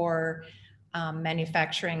for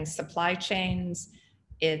manufacturing supply chains,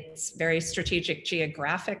 its very strategic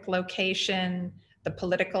geographic location, the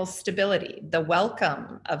political stability, the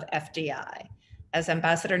welcome of FDI. As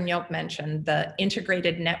Ambassador Ngoc mentioned, the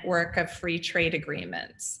integrated network of free trade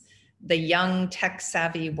agreements, the young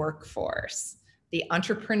tech-savvy workforce, the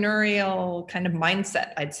entrepreneurial kind of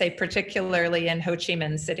mindset, I'd say particularly in Ho Chi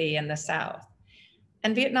Minh City in the South.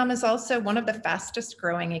 And Vietnam is also one of the fastest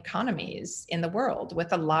growing economies in the world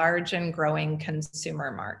with a large and growing consumer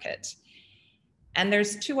market. And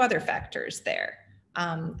there's two other factors there.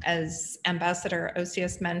 As Ambassador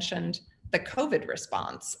Osius mentioned, the COVID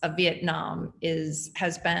response of Vietnam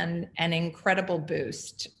has been an incredible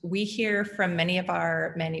boost. We hear from many of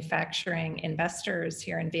our manufacturing investors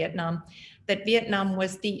here in Vietnam that Vietnam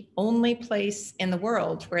was the only place in the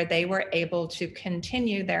world where they were able to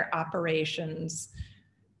continue their operations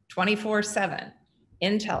 24/7.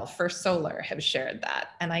 Intel, First Solar have shared that.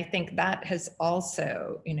 And I think that has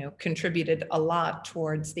also, contributed a lot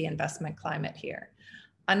towards the investment climate here.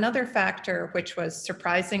 Another factor which was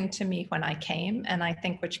surprising to me when I came, and I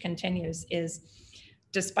think which continues, is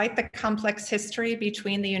despite the complex history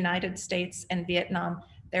between the United States and Vietnam,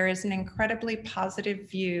 there is an incredibly positive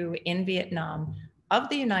view in Vietnam of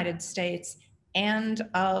the United States and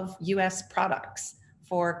of US products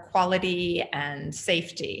for quality and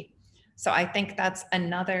safety. So I think that's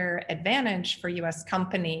another advantage for US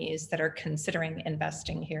companies that are considering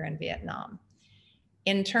investing here in Vietnam.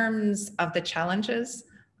 In terms of the challenges,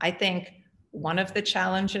 I think one of the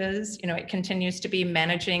challenges, it continues to be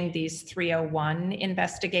managing these 301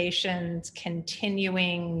 investigations,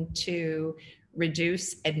 continuing to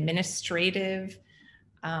reduce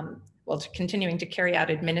continuing to carry out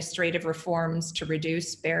administrative reforms to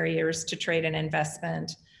reduce barriers to trade and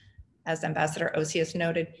investment. As Ambassador Osius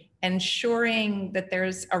noted, ensuring that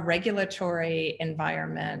there's a regulatory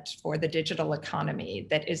environment for the digital economy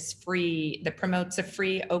that is free, that promotes a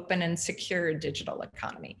free, open, and secure digital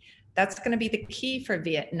economy. That's going to be the key for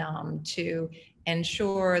Vietnam to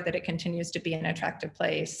ensure that it continues to be an attractive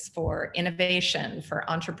place for innovation, for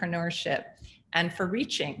entrepreneurship, and for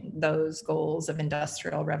reaching those goals of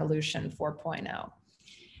Industrial Revolution 4.0.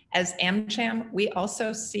 As AmCham, we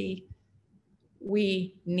also see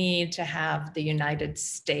we need to have the United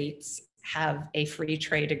States have a free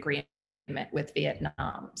trade agreement with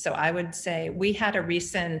Vietnam. So I would say we had a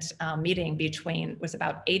recent meeting was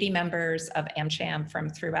about 80 members of AmCham from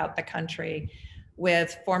throughout the country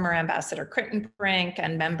with former Ambassador Crittenbrink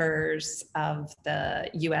and members of the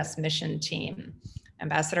US mission team.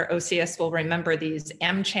 Ambassador Osius will remember these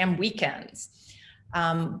AmCham weekends.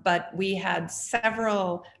 But we had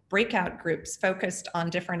several breakout groups focused on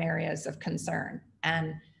different areas of concern.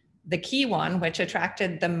 And the key one, which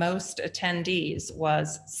attracted the most attendees,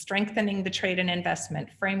 was strengthening the trade and investment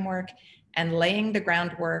framework and laying the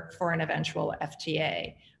groundwork for an eventual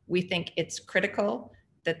FTA. We think it's critical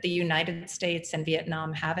that the United States and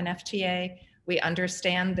Vietnam have an FTA. We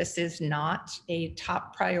understand this is not a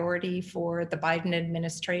top priority for the Biden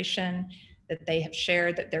administration, that they have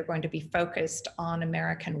shared that they're going to be focused on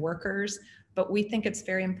American workers, but we think it's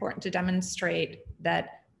very important to demonstrate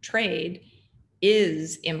that trade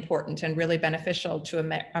is important and really beneficial to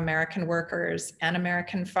American workers and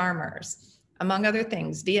American farmers. Among other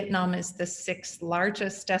things, Vietnam is the 6th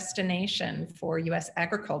largest destination for US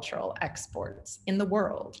agricultural exports in the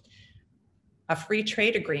world. A free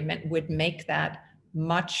trade agreement would make that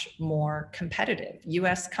much more competitive.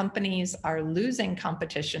 US companies are losing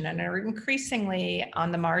competition and are increasingly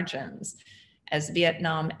on the margins as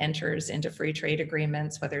Vietnam enters into free trade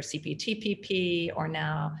agreements, whether CPTPP or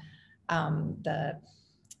now the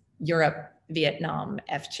Europe-Vietnam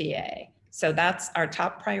FTA. So that's our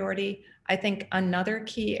top priority. I think another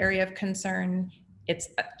key area of concern, it's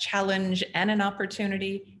a challenge and an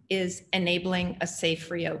opportunity, is enabling a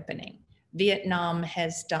safe reopening. Vietnam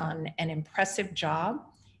has done an impressive job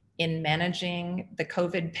in managing the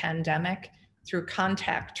COVID pandemic through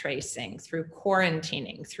contact tracing, through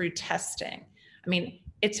quarantining, through testing. I mean,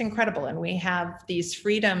 it's incredible. And we have these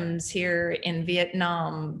freedoms here in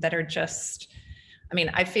Vietnam that are just, I mean,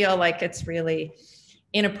 I feel like it's really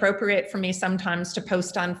inappropriate for me sometimes to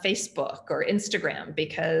post on Facebook or Instagram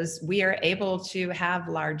because we are able to have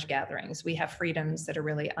large gatherings. We have freedoms that are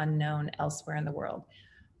really unknown elsewhere in the world.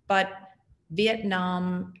 But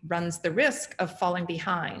Vietnam runs the risk of falling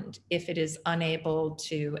behind if it is unable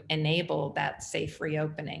to enable that safe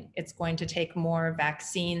reopening. It's going to take more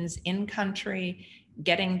vaccines in country,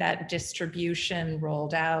 getting that distribution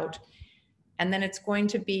rolled out, and then it's going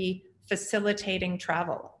to be facilitating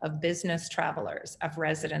travel of business travelers, of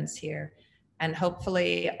residents here, and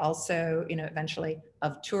hopefully also, eventually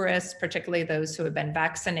of tourists, particularly those who have been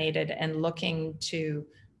vaccinated and looking to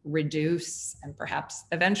reduce and perhaps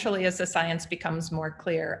eventually, as the science becomes more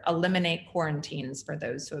clear, eliminate quarantines for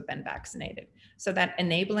those who have been vaccinated. So that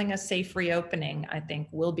enabling a safe reopening, I think,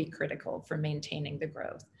 will be critical for maintaining the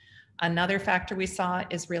growth. Another factor we saw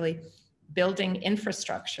is really building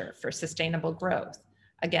infrastructure for sustainable growth.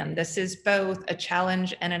 Again, this is both a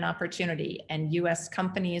challenge and an opportunity, and US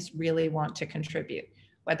companies really want to contribute,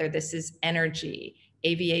 whether this is energy,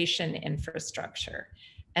 aviation infrastructure,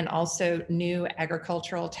 and also new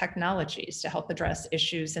agricultural technologies to help address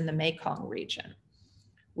issues in the Mekong region.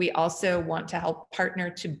 We also want to help partner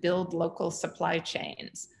to build local supply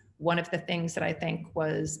chains. One of the things that I think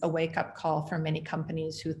was a wake-up call for many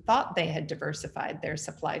companies who thought they had diversified their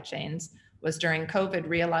supply chains was during COVID,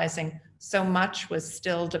 realizing so much was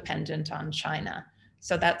still dependent on China.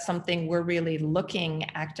 So that's something we're really looking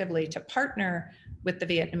actively to partner with the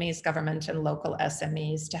Vietnamese government and local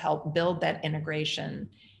SMEs to help build that integration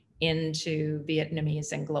into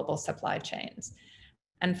Vietnamese and global supply chains.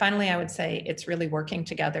 And finally, I would say it's really working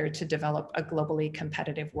together to develop a globally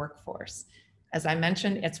competitive workforce. As I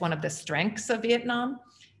mentioned, it's one of the strengths of Vietnam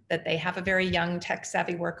that they have a very young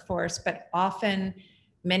tech-savvy workforce, but often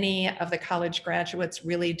many of the college graduates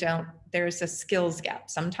really don't, there's a skills gap.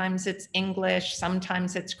 Sometimes it's English,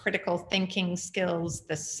 sometimes it's critical thinking skills,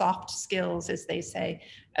 the soft skills, as they say,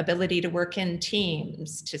 ability to work in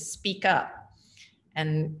teams, to speak up.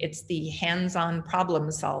 And it's the hands-on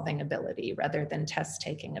problem-solving ability rather than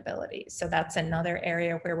test-taking ability. So that's another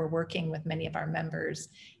area where we're working with many of our members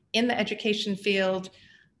in the education field,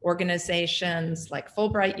 organizations like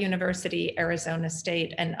Fulbright University, Arizona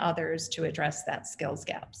State, and others to address that skills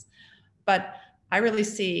gaps. But I really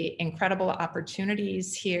see incredible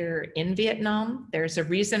opportunities here in Vietnam. There's a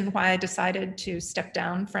reason why I decided to step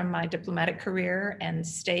down from my diplomatic career and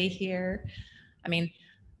stay here. I mean,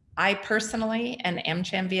 I personally, and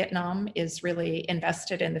AmCham Vietnam is really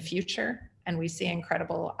invested in the future, and we see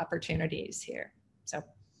incredible opportunities here. So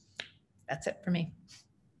that's it for me.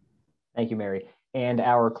 Thank you, Mary. And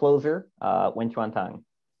our closer, Nguyen Xuan Thang.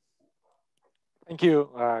 Thank you,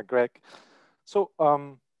 Greg. So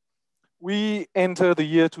we enter the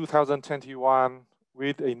year 2021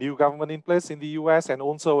 with a new government in place in the US and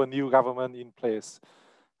also a new government in place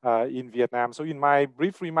in Vietnam. So in my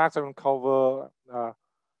brief remarks, I will cover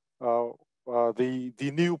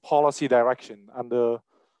the new policy direction under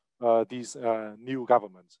these new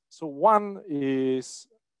governments. So one is,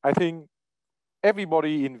 I think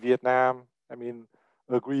everybody in Vietnam,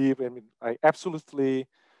 agree, absolutely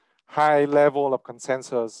high level of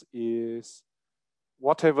consensus is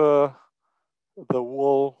whatever the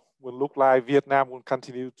world will look like, Vietnam will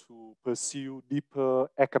continue to pursue deeper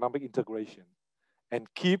economic integration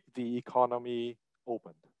and keep the economy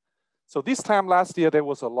open. So this time last year, there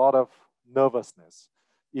was a lot of nervousness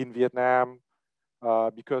in Vietnam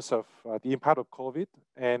because of the impact of COVID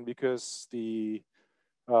and because the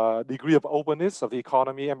degree of openness of the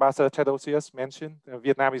economy. Ambassador Theodosius mentioned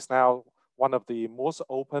Vietnam is now one of the most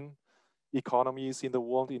open economies in the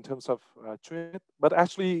world in terms of trade. But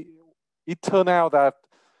actually, it turned out that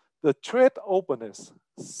the trade openness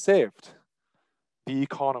saved the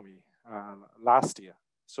economy last year.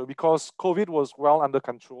 So because COVID was well under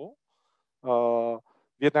control,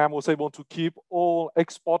 Vietnam was able to keep all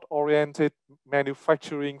export-oriented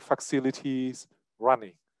manufacturing facilities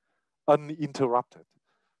running uninterrupted.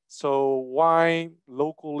 So why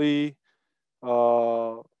locally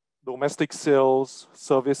domestic sales,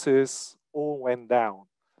 services all went down.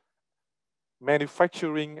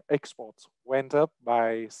 Manufacturing exports went up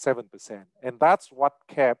by 7%. And that's what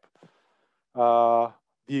kept the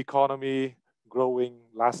economy growing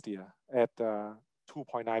last year at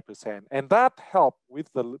 2.9%. And that helped with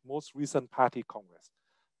the most recent party congress,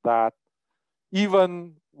 that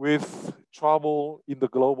even with trouble in the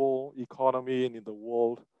global economy and in the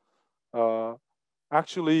world,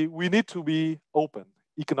 actually we need to be open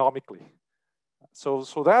economically. So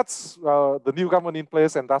that's the new government in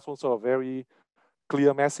place, and that's also a very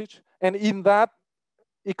clear message. And in that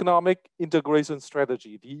economic integration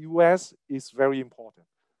strategy, the US is very important.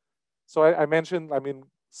 So I mentioned,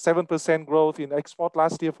 7% growth in export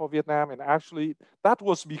last year for Vietnam, and actually that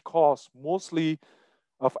was because mostly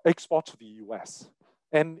of export to the US.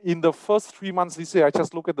 And in the first 3 months this year, I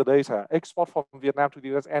just look at the data, export from Vietnam to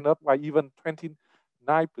the US ended up by even 29%.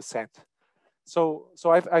 So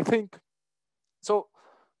I think, so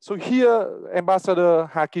here Ambassador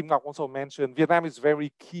Ha Kim Ngoc also mentioned, Vietnam is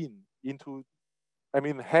very keen into,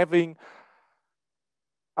 having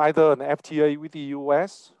either an FTA with the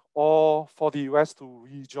US or for the US to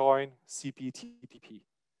rejoin CPTPP.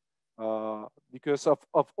 Because of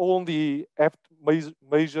all the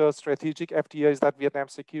major strategic FTAs that Vietnam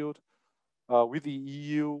secured with the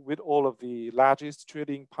EU, with all of the largest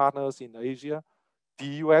trading partners in Asia, the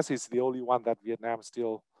US is the only one that Vietnam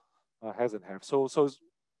still hasn't had.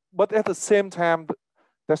 But at the same time,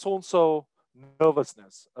 there's also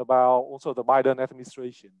nervousness about also the Biden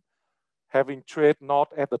administration having trade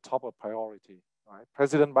not at the top of priority. Right?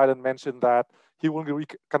 President Biden mentioned that he will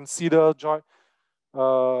reconsider joining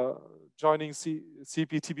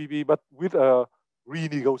CPTPP, but with a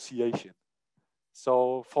renegotiation.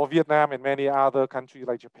 So for Vietnam and many other countries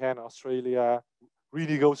like Japan, Australia,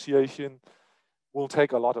 renegotiation will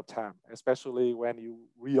take a lot of time, especially when you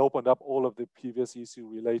reopen up all of the previous issues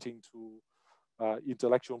relating to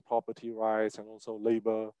intellectual property rights and also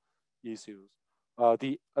labor issues. A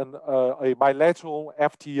bilateral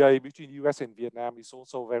FTA between US and Vietnam is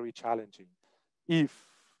also very challenging if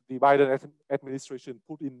the Biden administration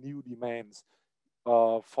put in new demands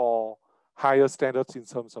for higher standards in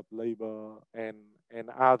terms of labor and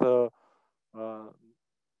other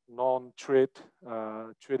non-trade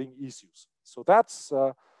trading issues. So that's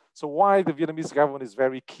so why the Vietnamese government is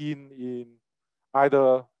very keen in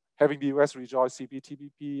either having the US rejoin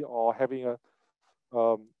CPTPP or having a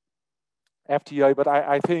FTA. But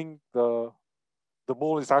I think the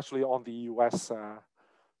ball is actually on the US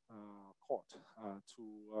court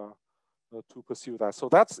to pursue that. So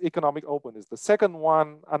that's economic openness. The second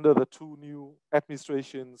one under the two new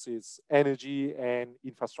administrations is energy and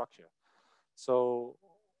infrastructure. So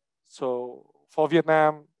for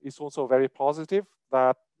Vietnam, it's also very positive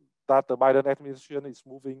that the Biden administration is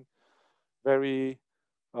moving very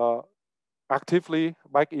actively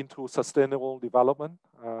back into sustainable development,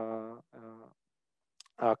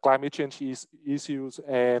 climate change issues,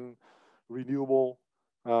 and renewable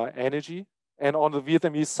energy. And on the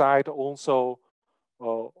Vietnamese side, also,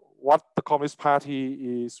 what the Communist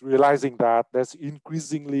Party is realizing that there's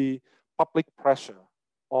increasingly public pressure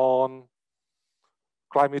on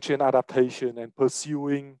climate change adaptation and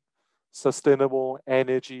pursuing sustainable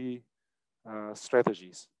energy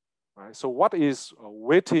strategies. Right? So what is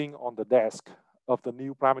waiting on the desk of the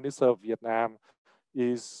new Prime Minister of Vietnam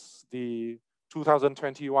is the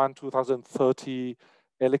 2021-2030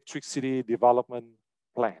 electricity development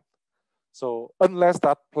plan. So unless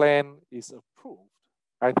that plan is approved,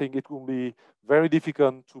 I think it will be very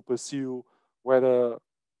difficult to pursue whether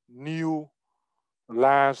new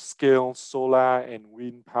large-scale solar and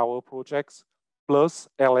wind power projects plus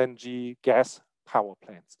LNG gas power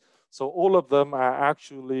plants. So all of them are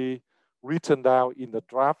actually written down in the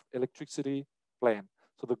draft electricity plan.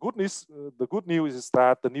 So the good news is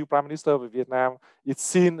that the new Prime Minister of Vietnam is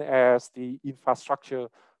seen as the infrastructure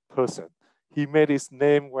person. He made his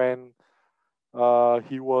name when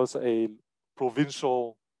he was a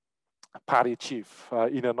provincial party chief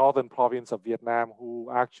in a northern province of Vietnam,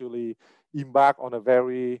 who actually embarked on a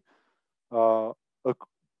very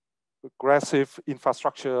aggressive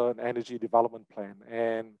infrastructure and energy development plan.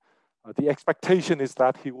 And the expectation is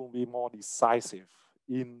that he will be more decisive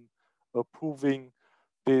in approving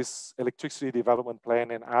this electricity development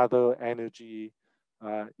plan and other energy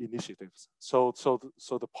initiatives. So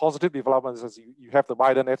the positive developments is you have the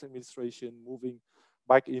Biden administration moving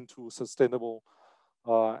back into sustainable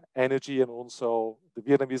energy, and also the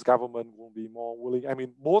Vietnamese government will be more willing, I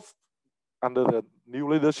mean, both under the new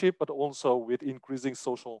leadership, but also with increasing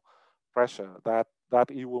social pressure, that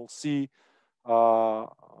you will see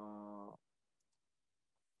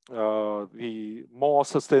the more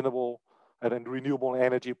sustainable and renewable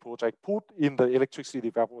energy project put in the electricity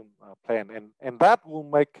development plan, and that will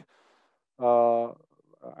make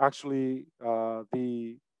actually a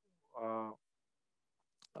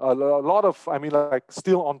lot of, I mean, like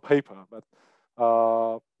still on paper, but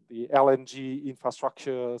the LNG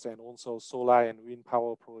infrastructures and also solar and wind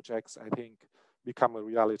power projects, I think, become a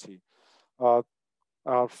reality.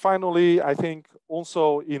 Finally, I think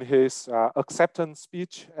also in his acceptance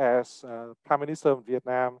speech as Prime Minister of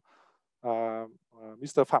Vietnam,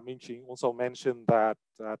 Mr. Phạm Minh Chính also mentioned that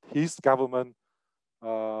his government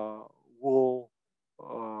will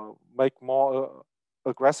make more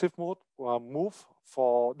aggressive move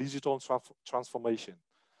for digital transformation.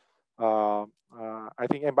 I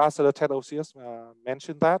think Ambassador Ted Osius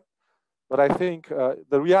mentioned that, but I think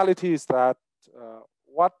the reality is that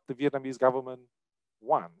what the Vietnamese government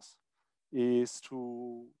wants is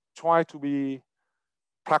to try to be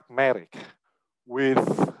pragmatic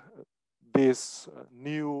with this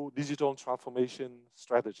new digital transformation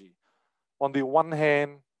strategy. On the one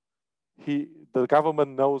hand, the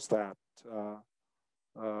government knows that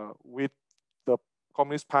with the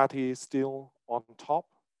Communist Party still on top,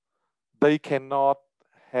 they cannot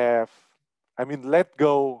have, I mean, let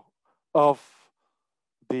go of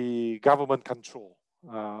the government control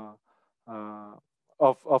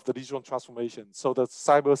of the digital transformation. So the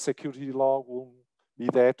cyber security law will be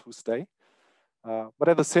there to stay. But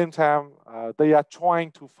at the same time, they are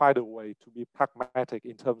trying to find a way to be pragmatic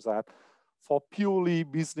in terms that for purely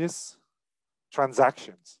business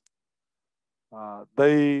transactions,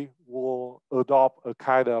 they will adopt a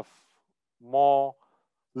kind of more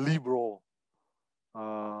liberal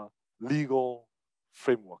legal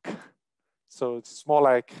framework. So it's more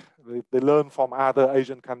like they learn from other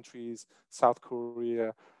Asian countries, South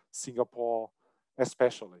Korea, Singapore,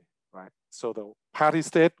 especially, right? So the party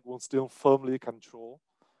state will still firmly control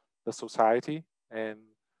the society and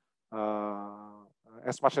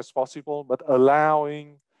as much as possible, but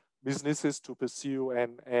allowing businesses to pursue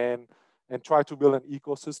and try to build an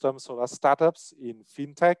ecosystem so that startups in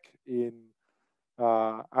fintech, in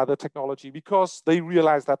other technology, because they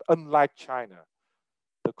realize that unlike China,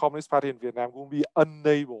 the Communist Party in Vietnam will be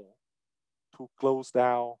unable to close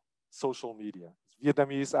down social media.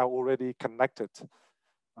 Vietnamese are already connected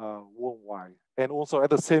worldwide. And also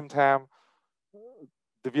at the same time,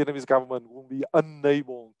 the Vietnamese government will be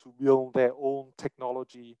unable to build their own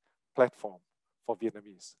technology platform for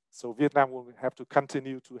Vietnamese. So Vietnam will have to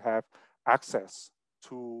continue to have access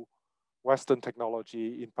to Western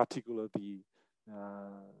technology, in particular the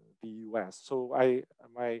U.S. So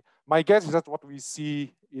my guess is that what we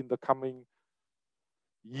see in the coming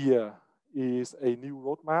year is a new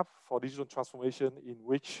roadmap for digital transformation in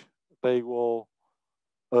which they will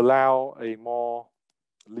allow a more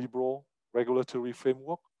liberal regulatory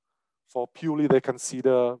framework for purely they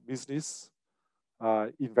consider business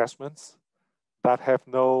investments that have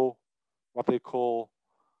no what they call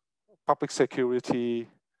public security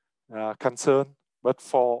concern. But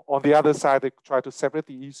for on the other side, they try to separate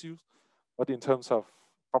the issues. But in terms of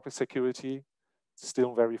public security,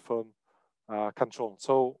 still very firm control.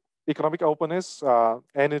 So economic openness,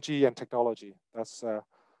 energy, and technology. That's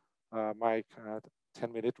my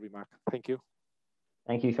 10-minute remark. Thank you.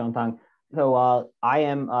 Thank you, Sean Tang. So I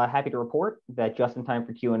am happy to report that just in time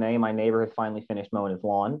for Q&A, my neighbor has finally finished mowing his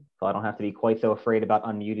lawn, so I don't have to be quite so afraid about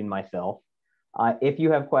unmuting myself. If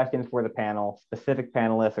you have questions for the panel, specific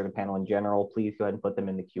panelists or the panel in general, please go ahead and put them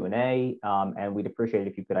in the Q&A, and we'd appreciate it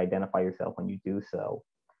if you could identify yourself when you do so.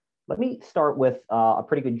 Let me start with a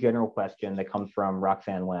pretty good general question that comes from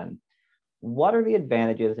Roxanne Wen. What are the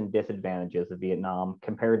advantages and disadvantages of Vietnam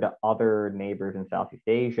compared to other neighbors in Southeast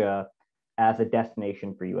Asia as a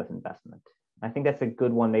destination for U.S. investment? I think that's a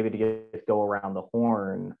good one maybe to just go around the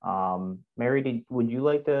horn. Mary, would you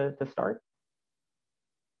like to start?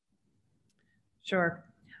 Sure.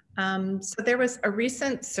 So there was a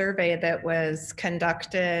recent survey that was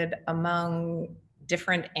conducted among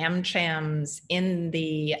different AmChams in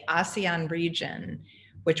the ASEAN region,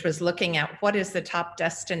 which was looking at what is the top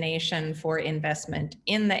destination for investment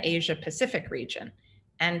in the Asia Pacific region.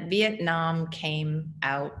 And Vietnam came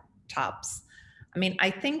out tops. I mean,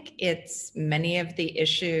 I think it's many of the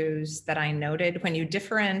issues that I noted when you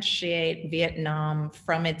differentiate Vietnam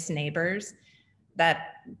from its neighbors,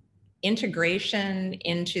 that integration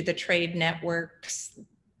into the trade networks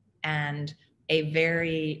and a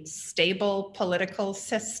very stable political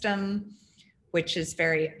system, which is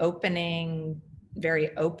very open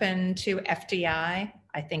to FDI.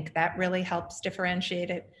 I think that really helps differentiate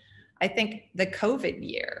it. I think the COVID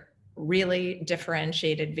year really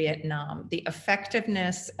differentiated Vietnam. The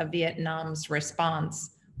effectiveness of Vietnam's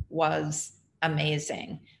response was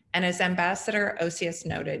amazing. And as Ambassador Osius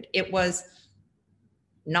noted, it was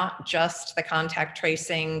not just the contact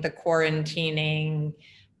tracing, the quarantining,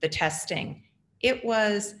 the testing. It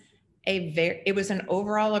was an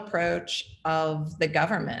overall approach of the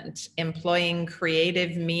government employing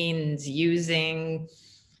creative means, using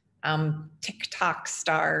TikTok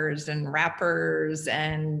stars and rappers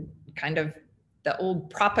and kind of the old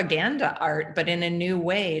propaganda art, but in a new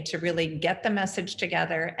way to really get the message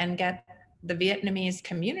together and get the Vietnamese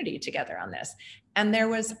community together on this. And there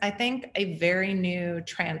was, I think, a very new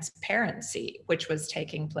transparency which was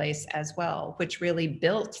taking place as well, which really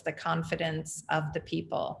built the confidence of the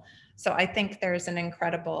people. So I think there's an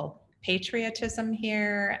incredible patriotism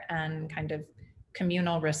here and kind of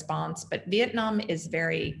communal response, but Vietnam is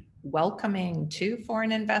very welcoming to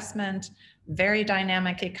foreign investment, very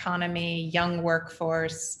dynamic economy, young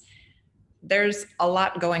workforce. There's a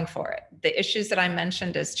lot going for it. The issues that I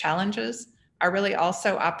mentioned as challenges are really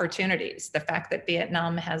also opportunities. The fact that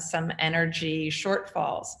Vietnam has some energy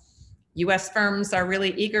shortfalls. US firms are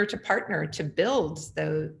really eager to partner to build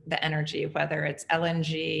the energy, whether it's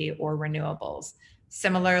LNG or renewables.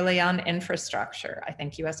 Similarly on infrastructure, I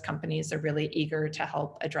think US companies are really eager to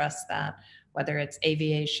help address that, whether it's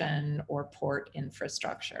aviation or port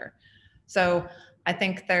infrastructure. So I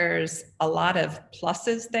think there's a lot of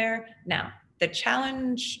pluses there. Now, the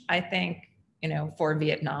challenge, I think, for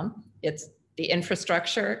Vietnam, it's the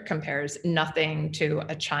infrastructure compares nothing to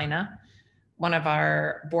a China. One of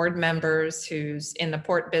our board members who's in the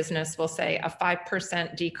port business will say a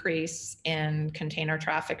 5% decrease in container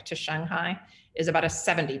traffic to Shanghai is about a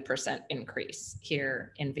 70% increase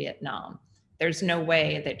here in Vietnam. There's no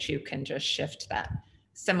way that you can just shift that.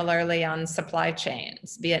 Similarly, on supply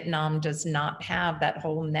chains, Vietnam does not have that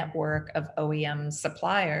whole network of OEM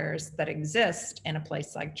suppliers that exist in a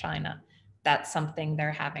place like China. That's something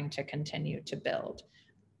they're having to continue to build.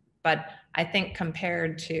 But I think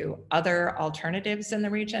compared to other alternatives in the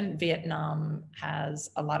region, Vietnam has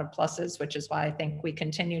a lot of pluses, which is why I think we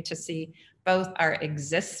continue to see both our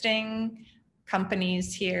existing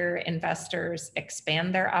companies here, investors,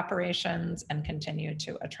 expand their operations and continue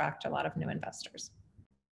to attract a lot of new investors.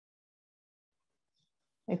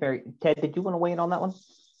 Hey, Mary. Ted, did you want to weigh in on that one?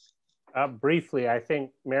 Briefly, I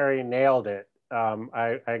think Mary nailed it.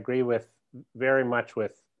 I agree very much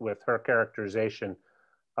with her characterization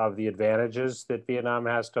of the advantages that Vietnam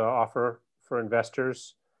has to offer for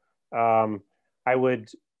investors. I would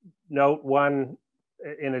note one,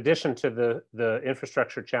 in addition to the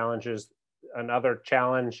infrastructure challenges, another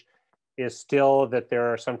challenge is still that there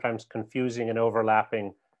are sometimes confusing and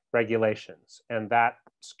overlapping regulations, and that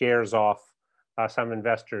scares off some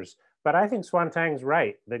investors. But I think Xuan Thang's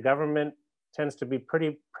right. The government tends to be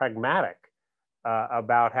pretty pragmatic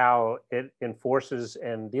about how it enforces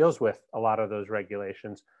and deals with a lot of those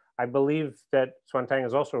regulations. I believe that Xuan Thang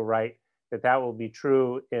is also right that that will be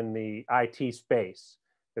true in the IT space,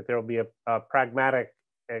 that there will be a pragmatic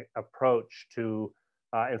approach to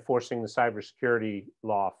enforcing the cybersecurity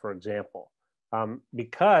law, for example.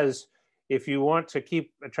 Because if you want to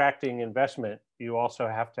keep attracting investment, you also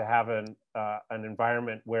have to have an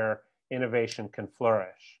environment where innovation can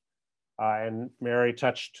flourish. And Mary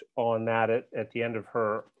touched on that at the end of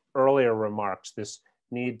her earlier remarks, this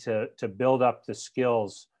need to build up the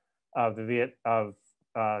skills of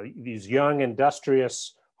these young,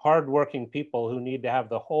 industrious, hardworking people who need to have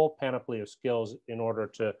the whole panoply of skills in order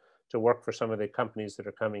to work for some of the companies that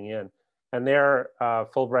are coming in. And there,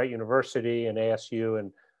 Fulbright University and ASU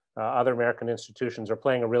and other American institutions are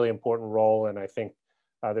playing a really important role. And I think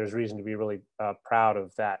there's reason to be really proud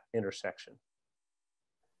of that intersection.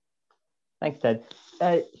 Thanks, Ted.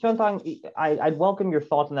 Xuantong, I'd welcome your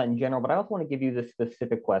thoughts on that in general, but I also want to give you this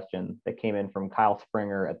specific question that came in from Kyle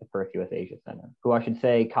Springer at the Perth U.S. Asia Center, who I should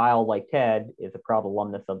say, Kyle, like Ted, is a proud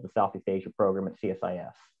alumnus of the Southeast Asia Program at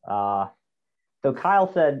CSIS. So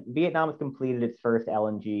Kyle said, Vietnam has completed its first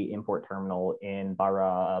LNG import terminal in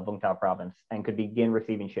Bara, Vung Tau province and could begin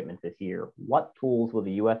receiving shipments this year. What tools will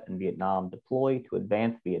the U.S. and Vietnam deploy to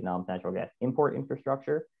advance Vietnam's natural gas import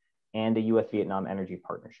infrastructure and a U.S. Vietnam energy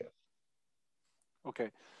partnership? Okay,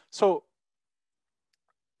 so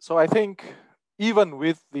I think even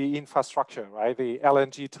with the infrastructure, right, the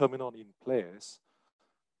LNG terminal in place,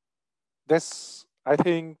 this, I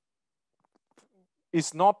think,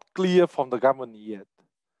 is not clear from the government yet.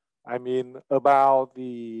 I mean, about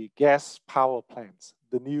the gas power plants,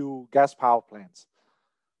 the new gas power plants.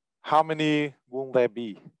 How many will there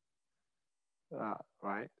be?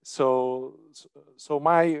 Right. So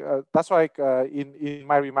my that's why in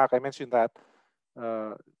my remark I mentioned that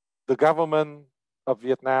the government of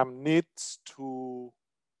Vietnam needs to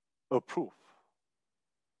approve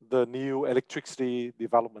the new electricity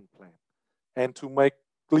development plan and to make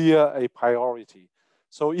clear a priority.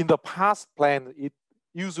 So in the past plan, it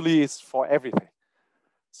usually is for everything.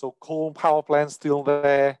 So coal power plants still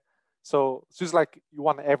there. So it's just like you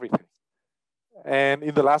want everything. And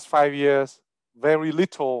in the last 5 years, very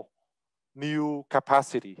little new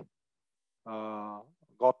capacity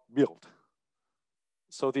got built.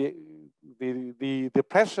 So the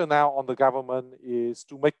pressure now on the government is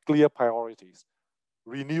to make clear priorities.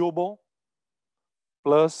 Renewable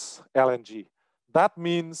plus LNG. That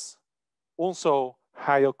means also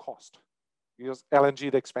higher cost because LNG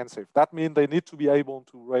is expensive. That means they need to be able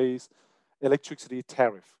to raise electricity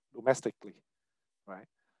tariff domestically, right?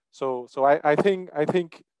 So I think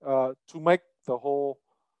to make the whole,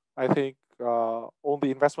 I think all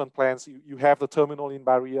the investment plans, you have the terminal in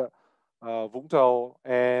Barrier, Vũng Tàu,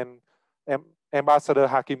 and Ambassador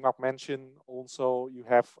Ha Kim Ngoc mentioned also you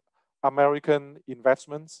have American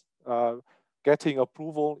investments getting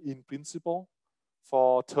approval in principle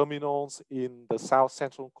for terminals in the south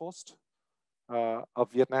central coast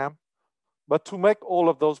of Vietnam. But to make all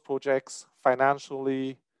of those projects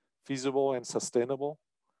financially feasible and sustainable,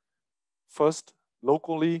 first,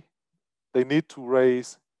 locally, they need to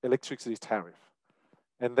raise electricity tariff.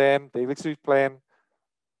 And then the electricity plan,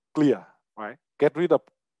 clear, right? Get rid of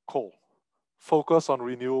coal, focus on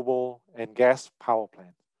renewable and gas power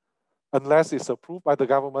plant. Unless it's approved by the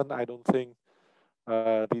government, I don't think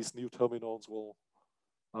these new terminals will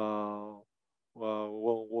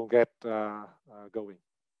get going.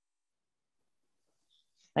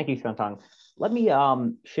 Thank you, Xuantong. Let me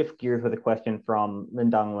shift gears with a question from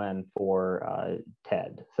Lindong Nguyen for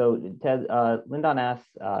Ted. So Ted, Lindong asks,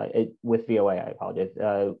 with VOA, I apologize,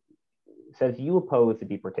 says you oppose the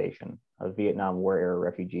deportation of Vietnam War era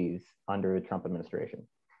refugees under the Trump administration.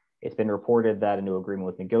 It's been reported that a new agreement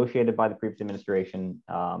was negotiated by the previous administration,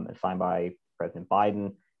 signed by President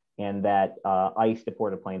Biden, and that ICE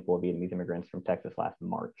deported a plane full of Vietnamese immigrants from Texas last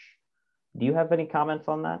March. Do you have any comments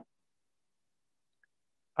on that?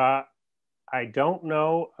 I don't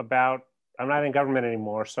know about, I'm not in government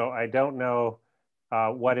anymore, so I don't know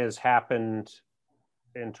what has happened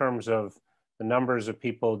in terms of the numbers of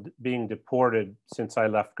people being deported since I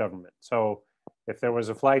left government. So if there was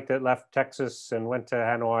a flight that left Texas and went to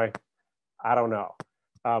Hanoi, I don't know.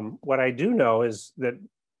 What I do know is that,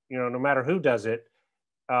 you know, no matter who does it,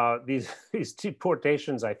 these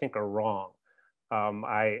deportations I think are wrong.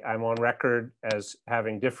 I'm on record as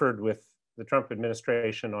having differed with the Trump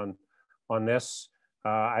administration on this.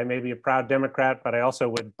 I may be a proud Democrat, but I also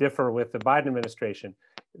would differ with the Biden administration.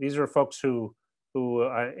 These are folks who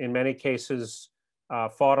in many cases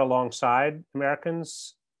fought alongside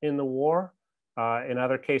Americans in the war. In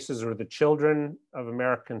other cases, are the children of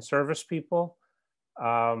American service people.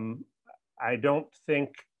 I don't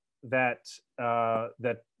think that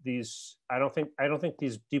these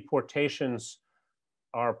deportations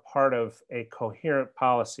are part of a coherent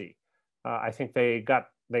policy. I think they got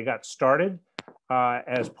started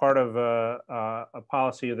as part of a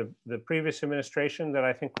policy of the previous administration that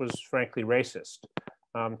I think was frankly racist.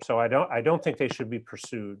 So I don't think they should be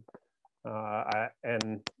pursued.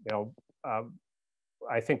 And you know,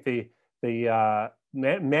 I think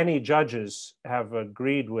many judges have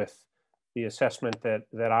agreed with the assessment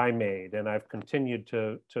that I made, and I've continued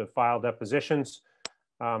to file depositions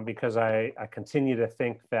because I continue to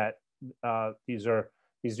think that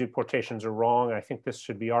these deportations are wrong. I think this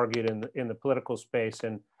should be argued in the political space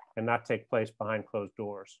and not take place behind closed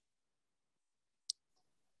doors.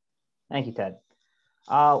 Thank you, Ted.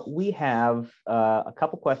 We have a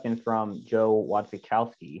couple questions from Joe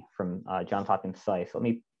Wadzikowski from Johns Hopkins SICE. Let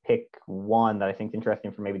me pick one that I think is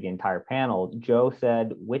interesting for maybe the entire panel. Joe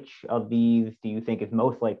said, which of these do you think is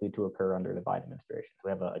most likely to occur under the Biden administration? So we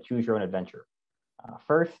have a choose your own adventure.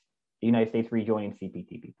 First, the United States rejoining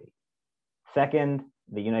CPTPP. Second,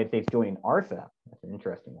 the United States joining RCEP. That's an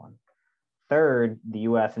interesting one. Third, the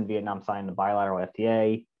US and Vietnam signing the bilateral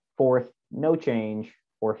FTA. Fourth, no change.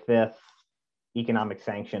 Or fifth, economic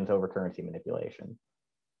sanctions over currency manipulation.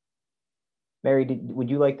 Mary,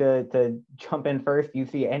 would you like to jump in first? Do you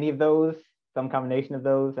see any of those, some combination of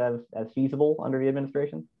those as feasible under the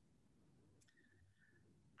administration?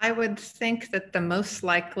 I would think that the most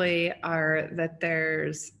likely are that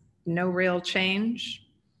there's no real change,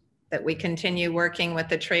 that we continue working with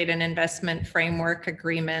the Trade and Investment Framework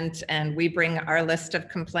Agreement and we bring our list of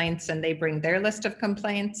complaints and they bring their list of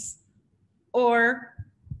complaints, or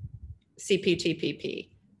CPTPP.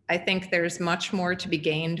 I think there's much more to be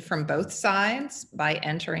gained from both sides by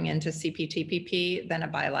entering into CPTPP than a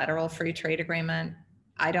bilateral free trade agreement.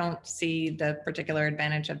 I don't see the particular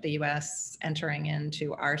advantage of the US entering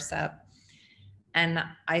into RCEP. And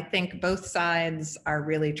I think both sides are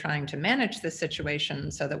really trying to manage the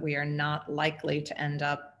situation so that we are not likely to end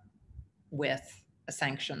up with a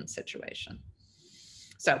sanctioned situation.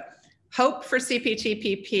 So hope for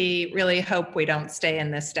CPTPP, really hope we don't stay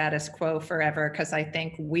in this status quo forever, because I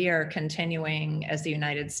think we are continuing as the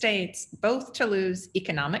United States both to lose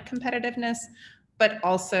economic competitiveness, but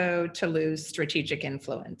also to lose strategic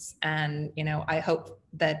influence. And I hope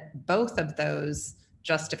that both of those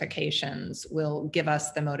justifications will give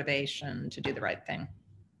us the motivation to do the right thing.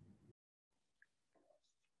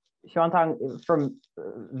 Xuantang, from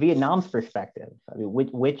Vietnam's perspective, I mean,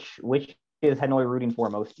 which is Hanoi rooting for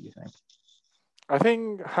most, do you think? I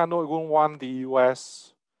think Hanoi won't want the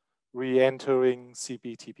US re-entering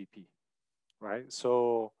CPTPP, right?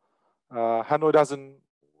 So Hanoi doesn't,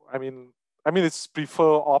 I mean, it's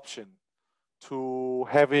preferred option to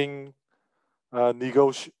having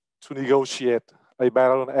negotiate a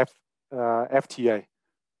bilateral FTA.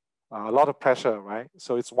 A lot of pressure, right?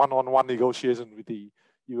 So it's one-on-one negotiation with the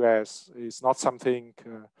US. It's not something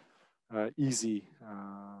easy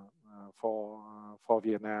for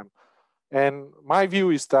Vietnam. And my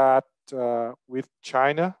view is that with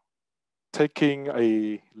China taking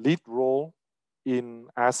a lead role in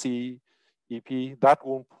RCEP, that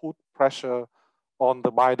will put pressure on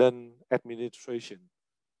the Biden administration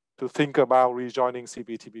to think about rejoining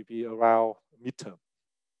CPTPP around midterm,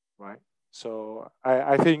 right? So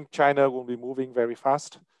I think China will be moving very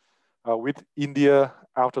fast with India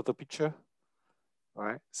out of the picture,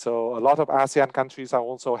 right? So a lot of ASEAN countries are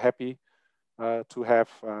also happy to have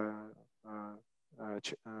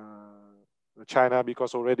China,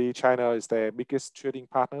 because already China is their biggest trading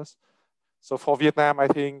partners. So for Vietnam, I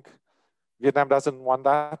think Vietnam doesn't want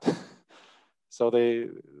that. So they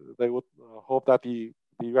would hope that the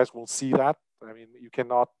US will see that. I mean, you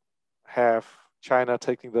cannot have China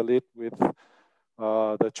taking the lead with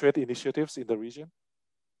the trade initiatives in the region.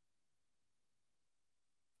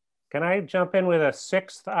 Can I jump in with a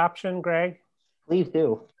sixth option, Greg? Please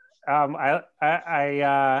do. I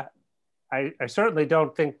certainly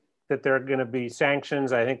don't think that there are going to be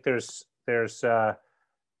sanctions. I think there's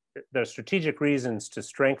strategic reasons to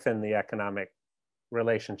strengthen the economic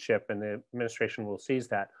relationship, and the administration will seize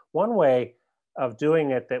that. One way of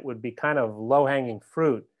doing it that would be kind of low-hanging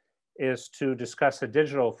fruit is to discuss a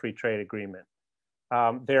digital free trade agreement.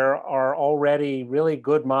 There are already really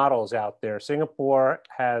good models out there. Singapore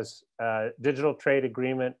has a digital trade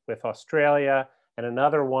agreement with Australia and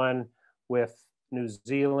another one with New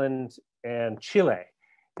Zealand and Chile.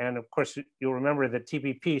 And of course, you'll remember that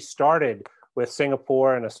TPP started with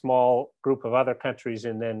Singapore and a small group of other countries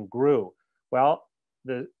and then grew. Well,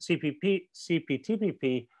 the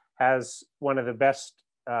CPTPP has one of the best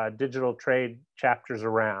digital trade chapters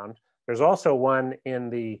around. There's also one in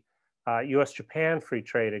the U.S.-Japan Free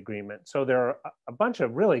Trade Agreement. So there are a bunch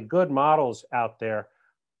of really good models out there,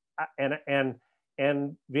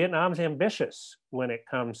 and Vietnam's ambitious when it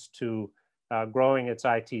comes to growing its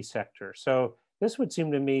IT sector. So this would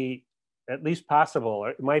seem to me at least possible. Or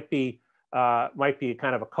it might be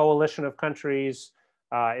kind of a coalition of countries.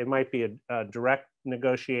 It might be a direct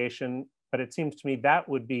negotiation, but it seems to me that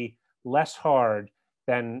would be less hard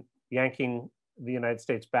than yanking the United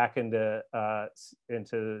States back into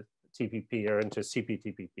TPP or into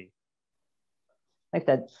CPTPP. Thanks,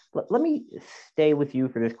 Ted. Let me stay with you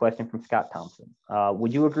for this question from Scott Thompson.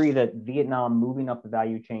 Would you agree that Vietnam moving up the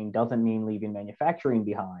value chain doesn't mean leaving manufacturing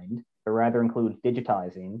behind? but rather includes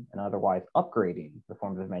digitizing and otherwise upgrading the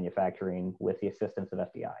forms of manufacturing with the assistance of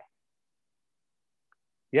FDI.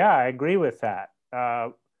 Yeah, I agree with that.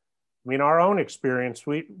 I mean, our own experience,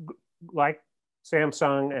 we, like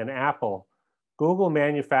Samsung and Apple, Google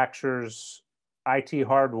manufactures IT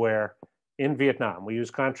hardware in Vietnam. We use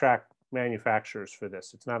contract manufacturers for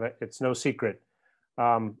this. It's no secret.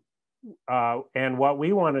 And what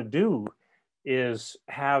we want to do is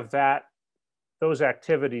have those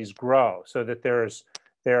activities grow so that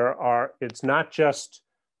it's not just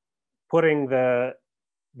putting the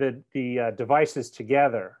devices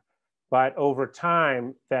together, but over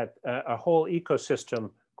time that a whole ecosystem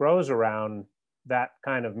grows around that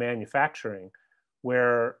kind of manufacturing,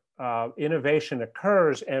 where innovation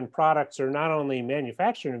occurs and products are not only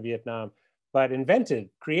manufactured in Vietnam, but invented,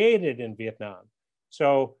 created in Vietnam.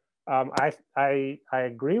 So I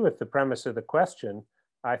agree with the premise of the question.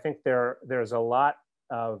 I think there's a lot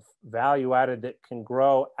of value added that can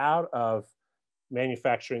grow out of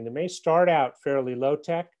manufacturing that may start out fairly low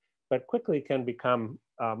tech, but quickly can become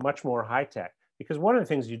much more high tech. Because one of the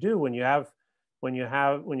things you do when you have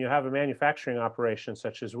a manufacturing operation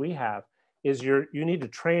such as we have is you need to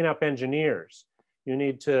train up engineers. You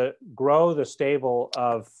need to grow the stable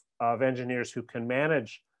of engineers who can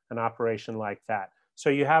manage an operation like that. So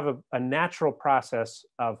you have a natural process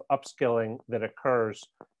of upskilling that occurs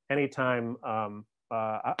anytime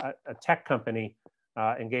a tech company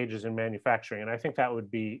engages in manufacturing. And I think that would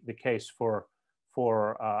be the case for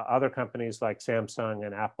other companies like Samsung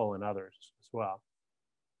and Apple and others as well.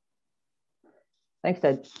 Thanks,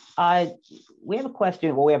 Ted. We have a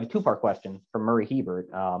question, well, we have a two-part question from Murray Hebert,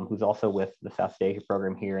 who's also with the Southeast Asia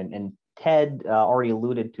program here. And Ted already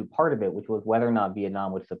alluded to part of it, which was whether or not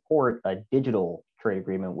Vietnam would support a digital trade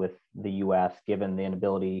agreement with the US, given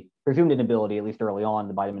the presumed inability, at least early on,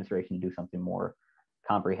 the Biden administration to do something more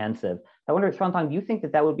comprehensive. I wonder, Shantan, do you think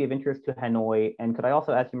that would be of interest to Hanoi? And could I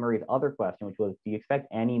also ask you Murray's other question, which was, do you expect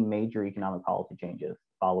any major economic policy changes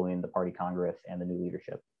following the Party Congress and the new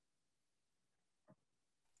leadership?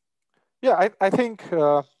 Yeah, I think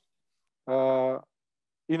you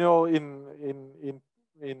know,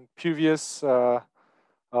 in previous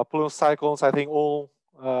political cycles, I think all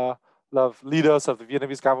the leaders of the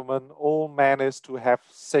Vietnamese government all managed to have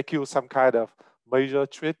secured some kind of major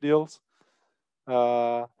trade deals.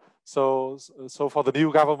 So for the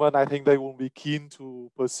new government, I think they will be keen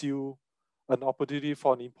to pursue an opportunity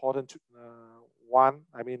for an important one.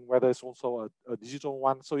 I mean, whether it's also a digital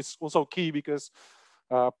one. So it's also key because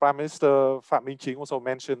Prime Minister Phạm Minh Chính also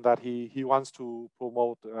mentioned that he wants to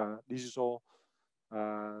promote digital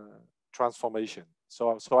transformation.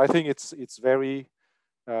 So I think it's very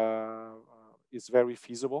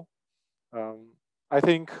feasible. I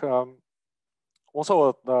think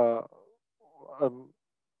also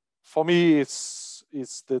for me it's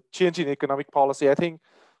the change in economic policy. I think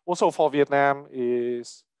also for Vietnam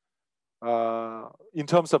is in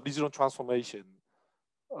terms of digital transformation.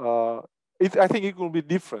 I think it will be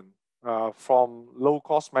different from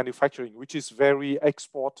low-cost manufacturing, which is very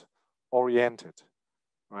export-oriented,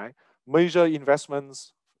 right? Major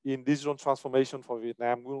investments in digital transformation for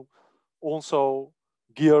Vietnam will also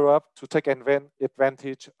gear up to take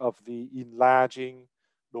advantage of the enlarging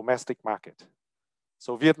domestic market.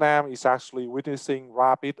 So Vietnam is actually witnessing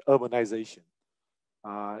rapid urbanization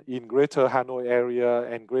in Greater Hanoi area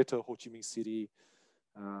and Greater Ho Chi Minh City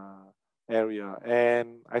area,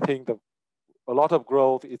 and I think a lot of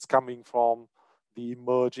growth is coming from the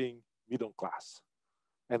emerging middle class.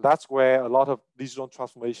 And that's where a lot of digital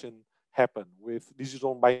transformation happen with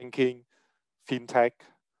digital banking, fintech,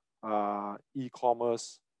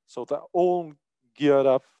 e-commerce. So they're all geared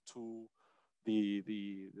up to the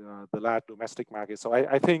large domestic market. So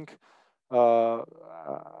I think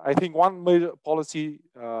one major policy,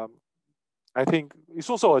 I think it's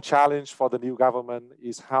also a challenge for the new government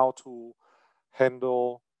is how to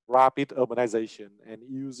handle rapid urbanization and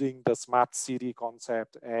using the smart city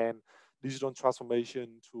concept and digital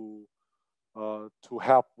transformation to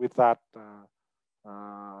help with that.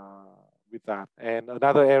 And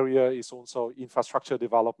another area is also infrastructure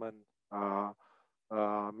development.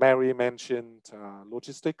 Mary mentioned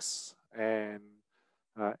logistics and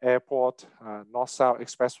airport, north-south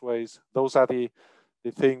expressways. Those are the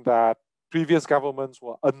thing that previous governments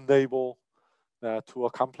were unable to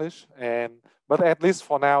accomplish, but at least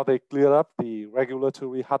for now they clear up the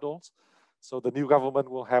regulatory hurdles, so the new government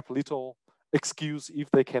will have little excuse if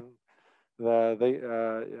they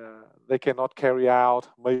cannot carry out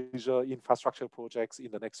major infrastructure projects in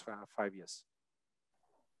the next 5 years.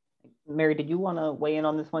 Mary, did you want to weigh in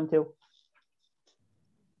on this one too?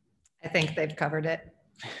 I think they've covered it.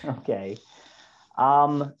 Okay.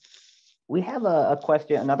 We have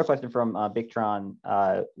another question from Bigtron,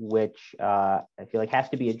 which I feel like has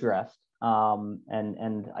to be addressed.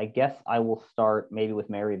 And I guess I will start maybe with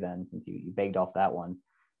Mary then, since you begged off that one.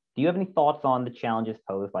 Do you have any thoughts on the challenges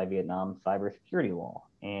posed by Vietnam's cybersecurity law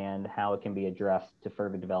and how it can be addressed to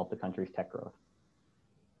further develop the country's tech growth?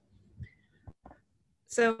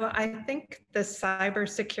 So I think the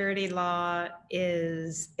cybersecurity law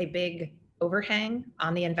is a big overhang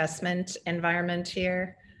on the investment environment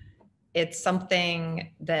here. It's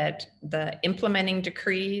something that the implementing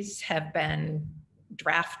decrees have been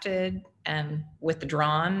drafted and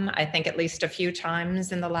withdrawn, I think at least a few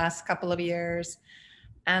times in the last couple of years.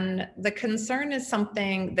 And the concern is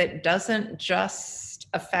something that doesn't just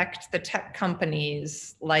affect the tech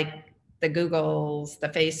companies like the Googles, the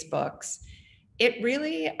Facebooks. It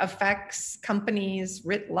really affects companies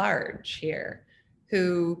writ large here,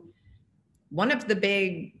 who one of the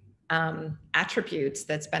big attributes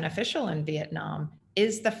that's beneficial in Vietnam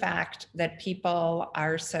is the fact that people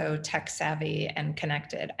are so tech savvy and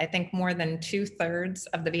connected. I think more than 2/3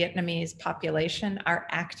 of the Vietnamese population are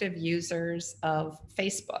active users of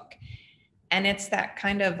Facebook. And it's that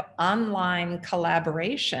kind of online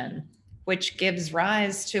collaboration which gives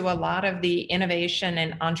rise to a lot of the innovation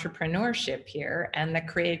and entrepreneurship here and the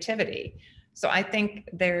creativity. So I think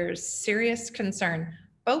there's serious concern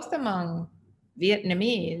both among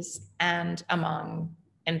Vietnamese and among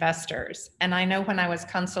investors. And I know when I was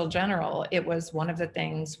Consul General, it was one of the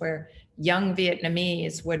things where young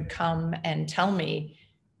Vietnamese would come and tell me,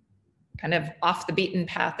 kind of off the beaten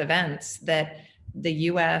path events, that the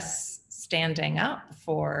US standing up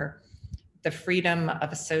for the freedom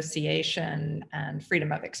of association and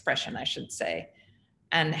freedom of expression, I should say,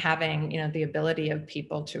 and having, the ability of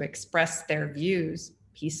people to express their views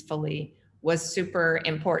peacefully was super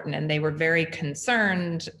important. And they were very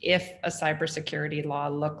concerned if a cybersecurity law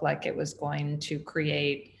looked like it was going to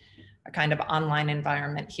create a kind of online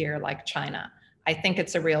environment here like China. I think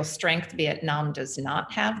it's a real strength. Vietnam does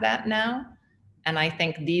not have that now. And I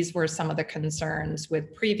think these were some of the concerns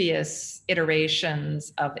with previous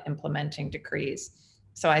iterations of implementing decrees.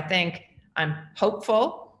 So I think I'm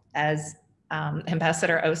hopeful, as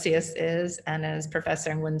Ambassador Osius is, and as Professor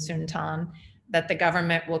Nguyen Xuan Tan, that the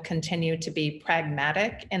government will continue to be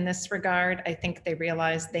pragmatic in this regard. I think they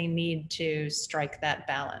realize they need to strike that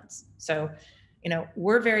balance. So,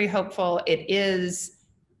 we're very hopeful. It is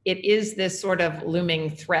this sort of looming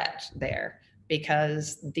threat there,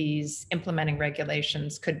 because these implementing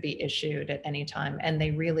regulations could be issued at any time, and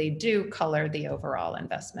they really do color the overall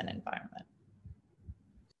investment environment.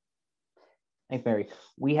 Thanks, Mary.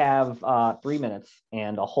 We have 3 minutes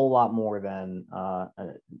and a whole lot more than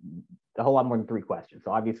 3 questions.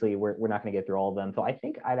 So obviously we're not going to get through all of them. So I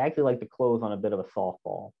think I'd actually like to close on a bit of a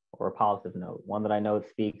softball or a positive note, one that I know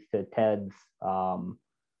speaks to Ted's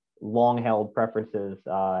long-held preferences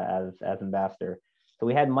as ambassador. So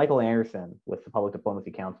we had Michael Anderson with the Public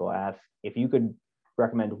Diplomacy Council ask if you could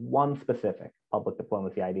recommend one specific public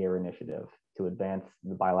diplomacy idea or initiative to advance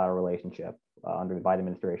the bilateral relationship under the Biden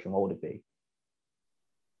administration. What would it be?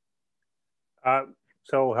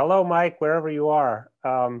 So hello, Mike, wherever you are.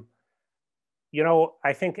 I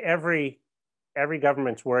think every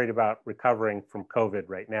government's worried about recovering from COVID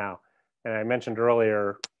right now. And I mentioned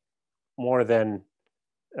earlier, more than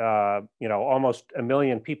almost 1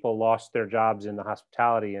 million people lost their jobs in the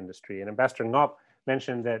hospitality industry. And Ambassador Ngoc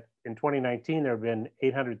mentioned that in 2019, there have been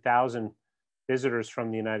 800,000 visitors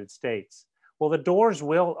from the United States. Well, the doors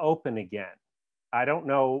will open again. I don't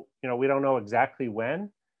know, we don't know exactly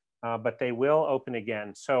when, but they will open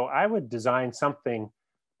again. So I would design something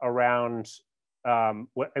around, and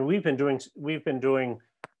we've been doing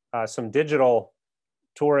some digital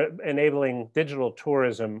enabling digital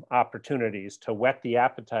tourism opportunities to whet the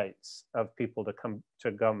appetites of people to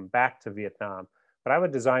come back to Vietnam. But I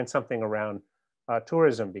would design something around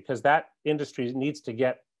tourism, because that industry needs to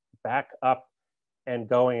get back up and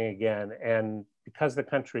going again. And because the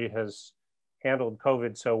country has handled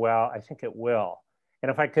COVID so well, I think it will.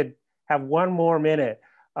 And if I could have 1 more minute,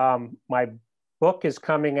 my book is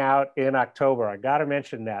coming out in October. I got to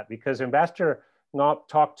mention that, because Ambassador Ngoc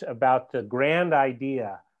talked about the grand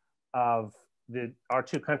idea of our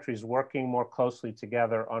two countries working more closely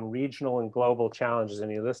together on regional and global challenges,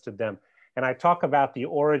 and he listed them. And I talk about the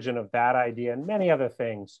origin of that idea and many other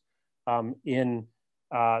things in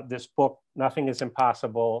this book, Nothing is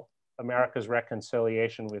Impossible, America's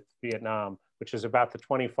Reconciliation with Vietnam, which is about the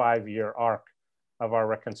 25-year arc of our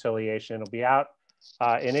reconciliation. It'll be out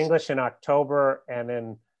in English in October and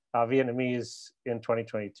in Vietnamese in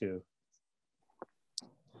 2022.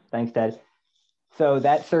 Thanks, Ted. So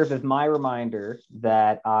that serves as my reminder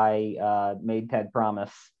that I made Ted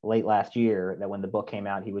promise late last year that when the book came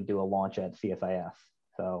out, he would do a launch at CSIS.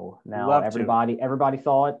 So now everybody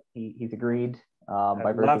saw it. He's agreed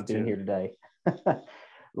by virtue of being here today.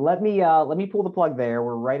 Let me pull the plug there.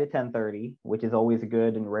 We're right at 10:30, which is always a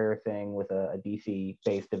good and rare thing with a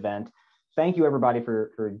DC-based event. Thank you, everybody,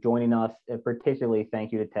 for joining us. Particularly,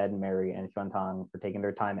 thank you to Ted and Mary and Xuantang for taking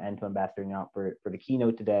their time, and to Ambassador Ngoc for the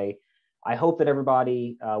keynote today. I hope that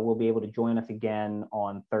everybody will be able to join us again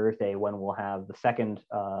on Thursday, when we'll have the second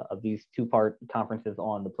of these two-part conferences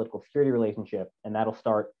on the political security relationship, and that'll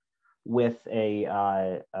start with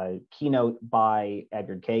a keynote by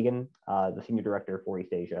Edward Kagan, the Senior Director for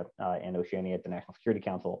East Asia and Oceania at the National Security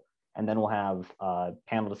Council. And then we'll have a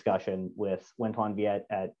panel discussion with Nguyen Tuan Viet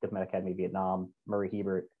at Diplomatic Academy Vietnam, Murray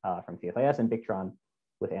Hebert from CSIS, and Bích Tran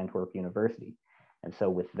with Antwerp University. And so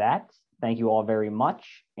with that, thank you all very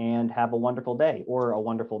much, and have a wonderful day or a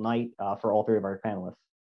wonderful night for all three of our panelists.